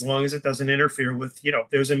that as long as it doesn't interfere with, if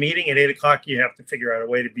there's a meeting at 8:00, you have to figure out a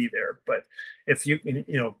way to be there. But if you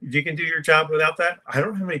can do your job without that, I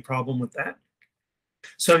don't have any problem with that.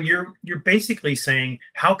 So you're basically saying,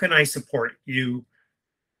 how can I support you,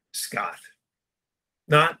 Scott?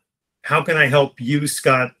 Not how can I help you,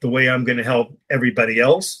 Scott, the way I'm going to help everybody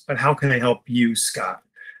else, but how can I help you, Scott?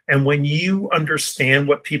 And when you understand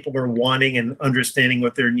what people are wanting and understanding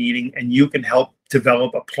what they're needing, and you can help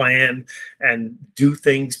develop a plan and do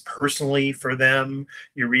things personally for them,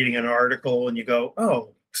 you're reading an article and you go, oh,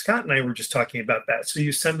 Scott and I were just talking about that. So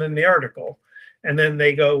you send them the article. And then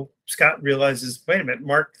they go, Scott realizes, wait a minute,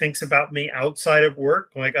 Mark thinks about me outside of work.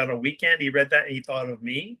 Like on a weekend, he read that and he thought of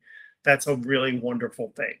me. That's a really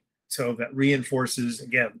wonderful thing. So that reinforces,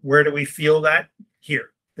 again, where do we feel that? Here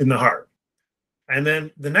in the heart. And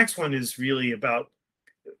then the next one is really about,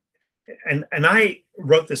 and I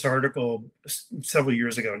wrote this article several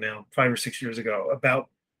years ago now, 5 or 6 years ago, about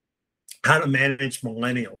how to manage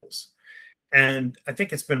millennials. And I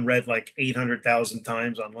think it's been read like 800,000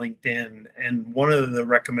 times on LinkedIn. And one of the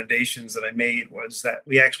recommendations that I made was that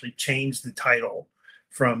we actually change the title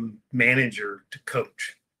from manager to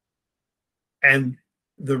coach. And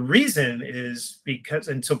the reason is because,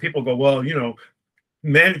 and so people go, well,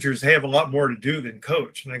 managers have a lot more to do than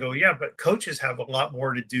coach. And I go, yeah, but coaches have a lot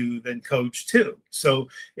more to do than coach too. So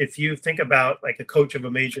if you think about like a coach of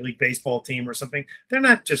a Major League Baseball team or something, they're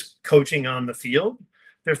not just coaching on the field.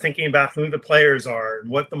 They're thinking about who the players are and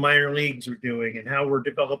what the minor leagues are doing and how we're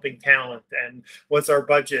developing talent and what's our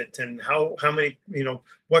budget and how many,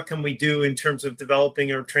 what can we do in terms of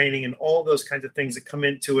developing our training and all those kinds of things that come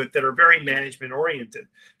into it that are very management oriented.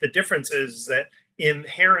 The difference is that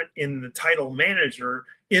inherent in the title manager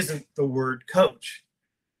isn't the word coach.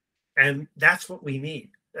 And that's what we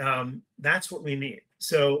need. That's what we need.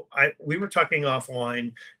 So we were talking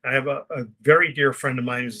offline. I have a very dear friend of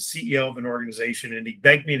mine who's a CEO of an organization, and he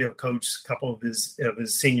begged me to coach a couple of his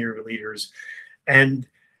senior leaders. And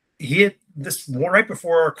he had this right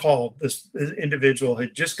before our call, this individual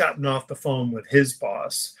had just gotten off the phone with his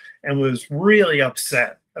boss and was really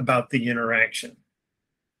upset about the interaction.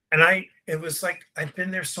 And it was like, I've been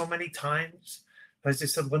there so many times. I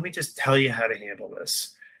just said, let me just tell you how to handle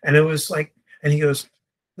this. And it was like, and he goes,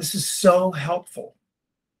 this is so helpful.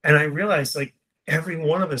 And I realized like every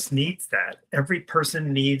one of us needs that. Every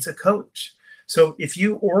person needs a coach. So if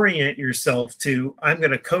you orient yourself to, I'm going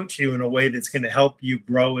to coach you in a way that's going to help you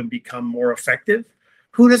grow and become more effective,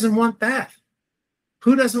 who doesn't want that?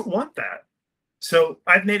 Who doesn't want that? So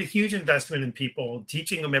I've made a huge investment in people,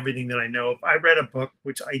 teaching them everything that I know. I read a book,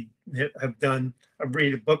 which I have done. I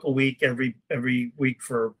read a book a week every week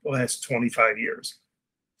for the last 25 years.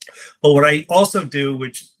 But what I also do,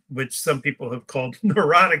 which some people have called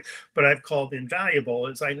neurotic, but I've called invaluable,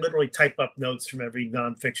 is I literally type up notes from every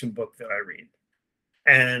nonfiction book that I read.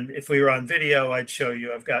 And if we were on video, I'd show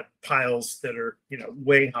you I've got piles that are,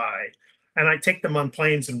 way high. And I take them on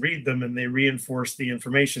planes and read them, and they reinforce the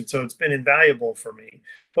information. So it's been invaluable for me.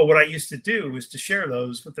 But what I used to do was to share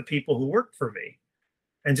those with the people who worked for me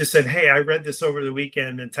and just said, hey, I read this over the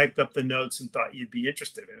weekend and typed up the notes and thought you'd be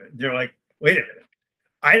interested in it. And they're like, wait a minute.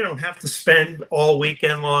 I don't have to spend all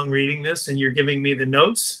weekend long reading this and you're giving me the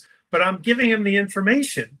notes, but I'm giving them the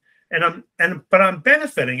information. But I'm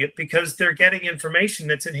benefiting it because they're getting information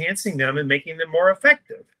that's enhancing them and making them more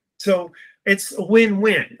effective. So it's a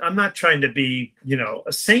win-win. I'm not trying to be,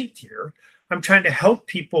 a saint here. I'm trying to help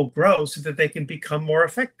people grow so that they can become more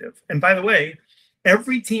effective. And by the way,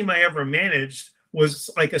 every team I ever managed was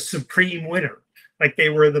like a supreme winner, like they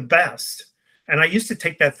were the best. And I used to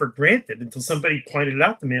take that for granted until somebody pointed it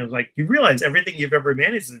out to me. I was like, you realize everything you've ever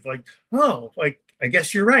managed is like, oh, like, I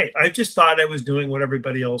guess you're right. I just thought I was doing what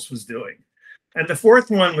everybody else was doing. And the fourth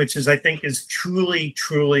one, which is, I think, is truly,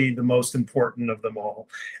 truly the most important of them all.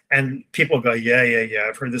 And people go, yeah,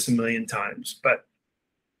 I've heard this a million times. But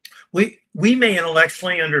we may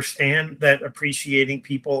intellectually understand that appreciating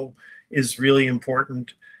people is really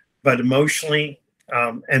important, but emotionally,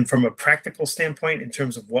 and from a practical standpoint, in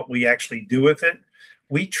terms of what we actually do with it,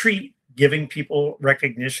 we treat giving people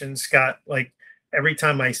recognition, Scott, like every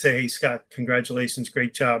time I say, hey, Scott, congratulations,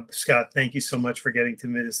 great job. Scott, thank you so much for getting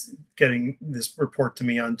this report to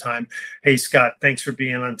me on time. Hey, Scott, thanks for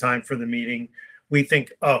being on time for the meeting. We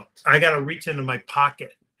think, oh, I got to reach into my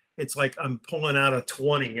pocket. It's like I'm pulling out a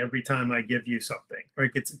 20 every time I give you something,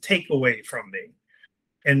 right? It's a takeaway from me,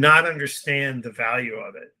 and not understand the value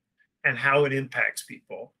of it and how it impacts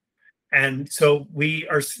people. And so we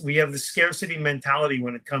have the scarcity mentality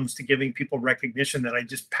when it comes to giving people recognition that I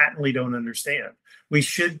just patently don't understand. We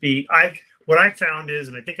should be, what I found is,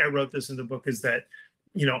 and I think I wrote this in the book, is that,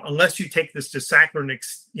 unless you take this to saccharine,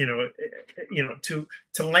 to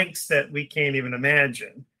lengths that we can't even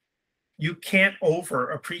imagine, you can't over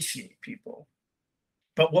appreciate people.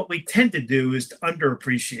 But what we tend to do is to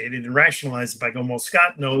underappreciate it and rationalize it by going, well,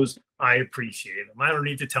 Scott knows I appreciate him. I don't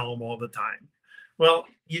need to tell him all the time. Well,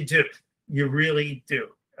 you do. You really do.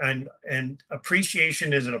 And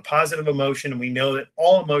appreciation is a positive emotion, and we know that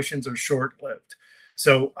all emotions are short-lived.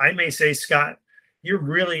 So I may say, Scott, you're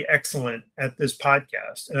really excellent at this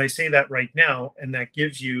podcast. And I say that right now, and that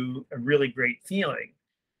gives you a really great feeling.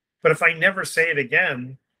 But if I never say it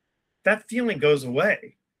again, that feeling goes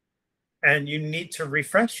away, and you need to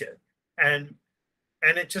refresh it. And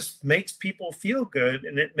it just makes people feel good,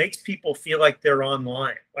 and it makes people feel like they're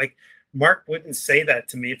online. Like, Mark wouldn't say that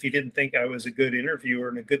to me if he didn't think I was a good interviewer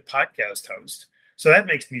and a good podcast host. So that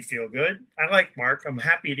makes me feel good. I like Mark. I'm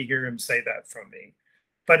happy to hear him say that from me.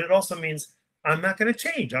 But it also means I'm not going to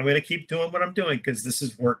change. I'm going to keep doing what I'm doing because this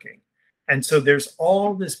is working. And so there's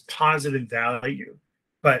all this positive value.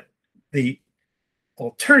 But the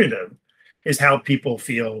alternative is how people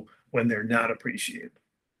feel when they're not appreciated.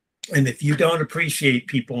 And if you don't appreciate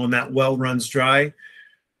people and that well runs dry,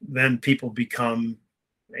 then people become,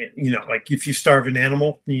 like if you starve an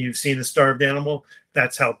animal, you've seen a starved animal,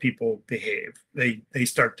 that's how people behave. They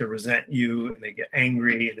start to resent you and they get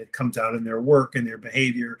angry, and it comes out in their work and their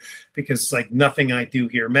behavior, because it's like, nothing I do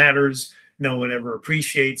here matters. No one ever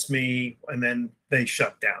appreciates me. And then they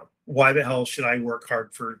shut down. Why the hell should I work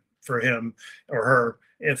hard for him or her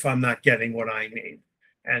if I'm not getting what I need?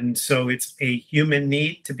 And so it's a human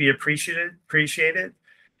need to be appreciated,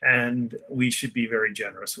 and we should be very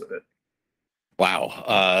generous with it.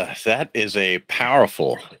 Wow. That is a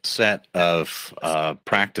powerful set of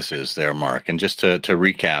practices there, Mark. And just to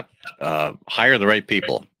recap, hire the right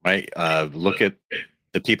people, right? Look at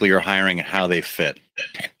the people you're hiring and how they fit.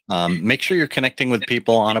 Make sure you're connecting with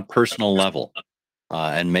people on a personal level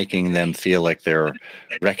and making them feel like they're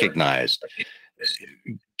recognized.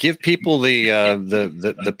 Give people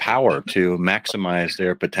the power to maximize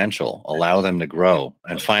their potential, allow them to grow,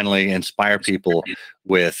 and finally inspire people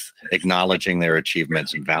with acknowledging their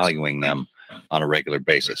achievements and valuing them on a regular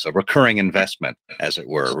basis. A recurring investment, as it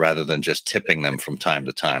were, rather than just tipping them from time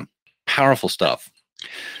to time. Powerful stuff.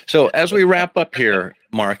 So as we wrap up here,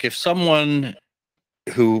 Mark, if someone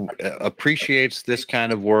who appreciates this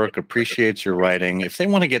kind of work, appreciates your writing, if they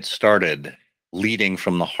want to get started leading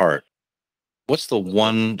from the heart, what's the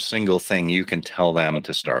one single thing you can tell them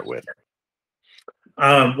to start with?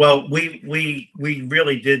 Well, we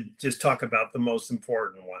really did just talk about the most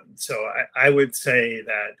important one. So I would say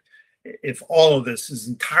that if all of this is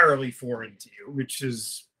entirely foreign to you, which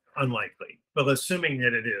is unlikely, but assuming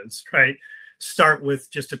that it is, right, start with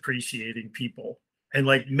just appreciating people and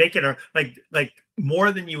make it like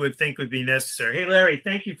more than you would think would be necessary. Hey, Larry,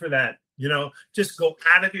 thank you for that. Just go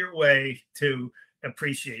out of your way to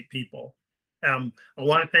appreciate people. I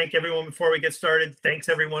want to thank everyone before we get started. Thanks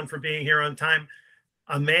everyone for being here on time.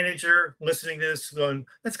 A manager listening to this going,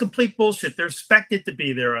 that's complete bullshit. They're expected to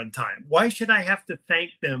be there on time. Why should I have to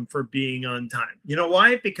thank them for being on time? You know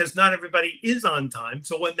why? Because not everybody is on time.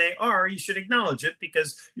 So when they are, you should acknowledge it,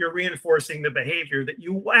 because you're reinforcing the behavior that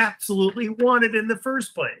you absolutely wanted in the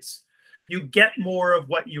first place. You get more of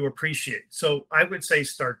what you appreciate. So I would say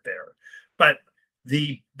start there. But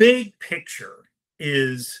the big picture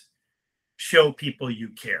is show people you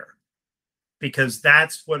care, because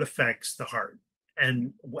that's what affects the heart.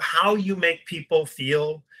 And how you make people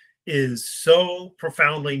feel is so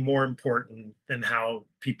profoundly more important than how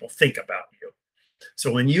people think about you.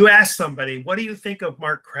 So when you ask somebody, what do you think of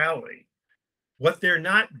Mark Crowley? What they're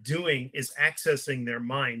not doing is accessing their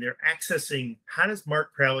mind. They're accessing, how does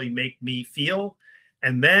Mark Crowley make me feel?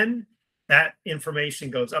 And then that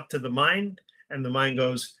information goes up to the mind, and the mind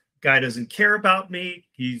goes, guy doesn't care about me.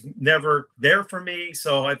 He's never there for me.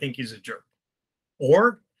 So I think he's a jerk.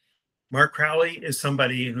 Or Mark Crowley is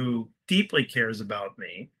somebody who deeply cares about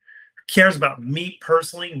me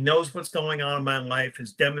personally, knows what's going on in my life,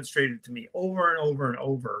 has demonstrated to me over and over and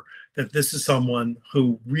over that this is someone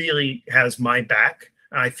who really has my back.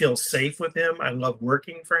 I feel safe with him. I love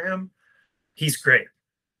working for him. He's great.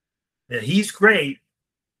 That he's great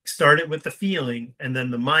started with the feeling, and then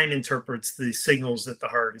the mind interprets the signals that the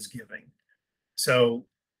heart is giving. So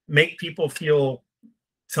make people feel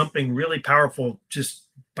something really powerful just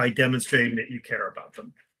by demonstrating that you care about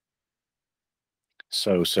them.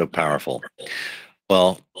 So powerful.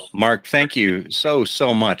 Well, Mark, thank you so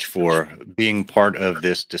much for being part of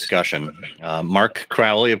this discussion. Mark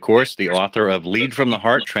Crowley, of course, the author of Lead from the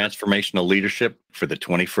Heart, Transformational Leadership for the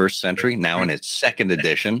 21st Century, now in its second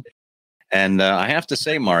edition. And I have to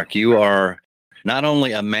say, Mark, you are not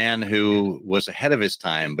only a man who was ahead of his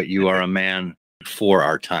time, but you are a man for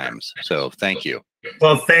our times. So thank you.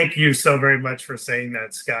 Well, thank you so very much for saying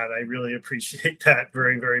that, Scott. I really appreciate that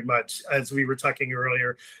very, very much. As we were talking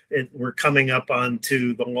earlier, we're coming up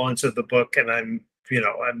onto the launch of the book, and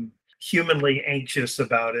I'm humanly anxious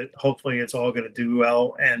about it. Hopefully it's all going to do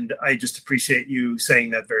well. And I just appreciate you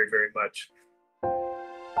saying that very, very much.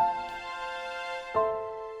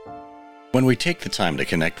 When we take the time to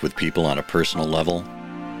connect with people on a personal level,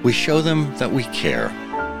 we show them that we care.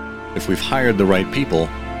 If we've hired the right people,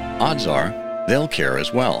 odds are they'll care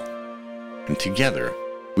as well. And together,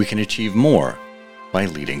 we can achieve more by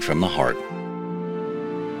leading from the heart.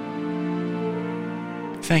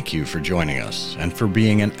 Thank you for joining us and for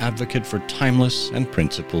being an advocate for timeless and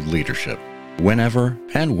principled leadership, whenever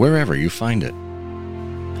and wherever you find it.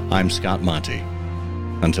 I'm Scott Monty.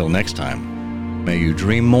 Until next time, may you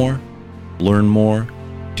dream more, learn more,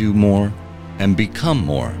 do more, and become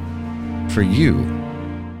more. For you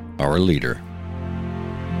are a leader.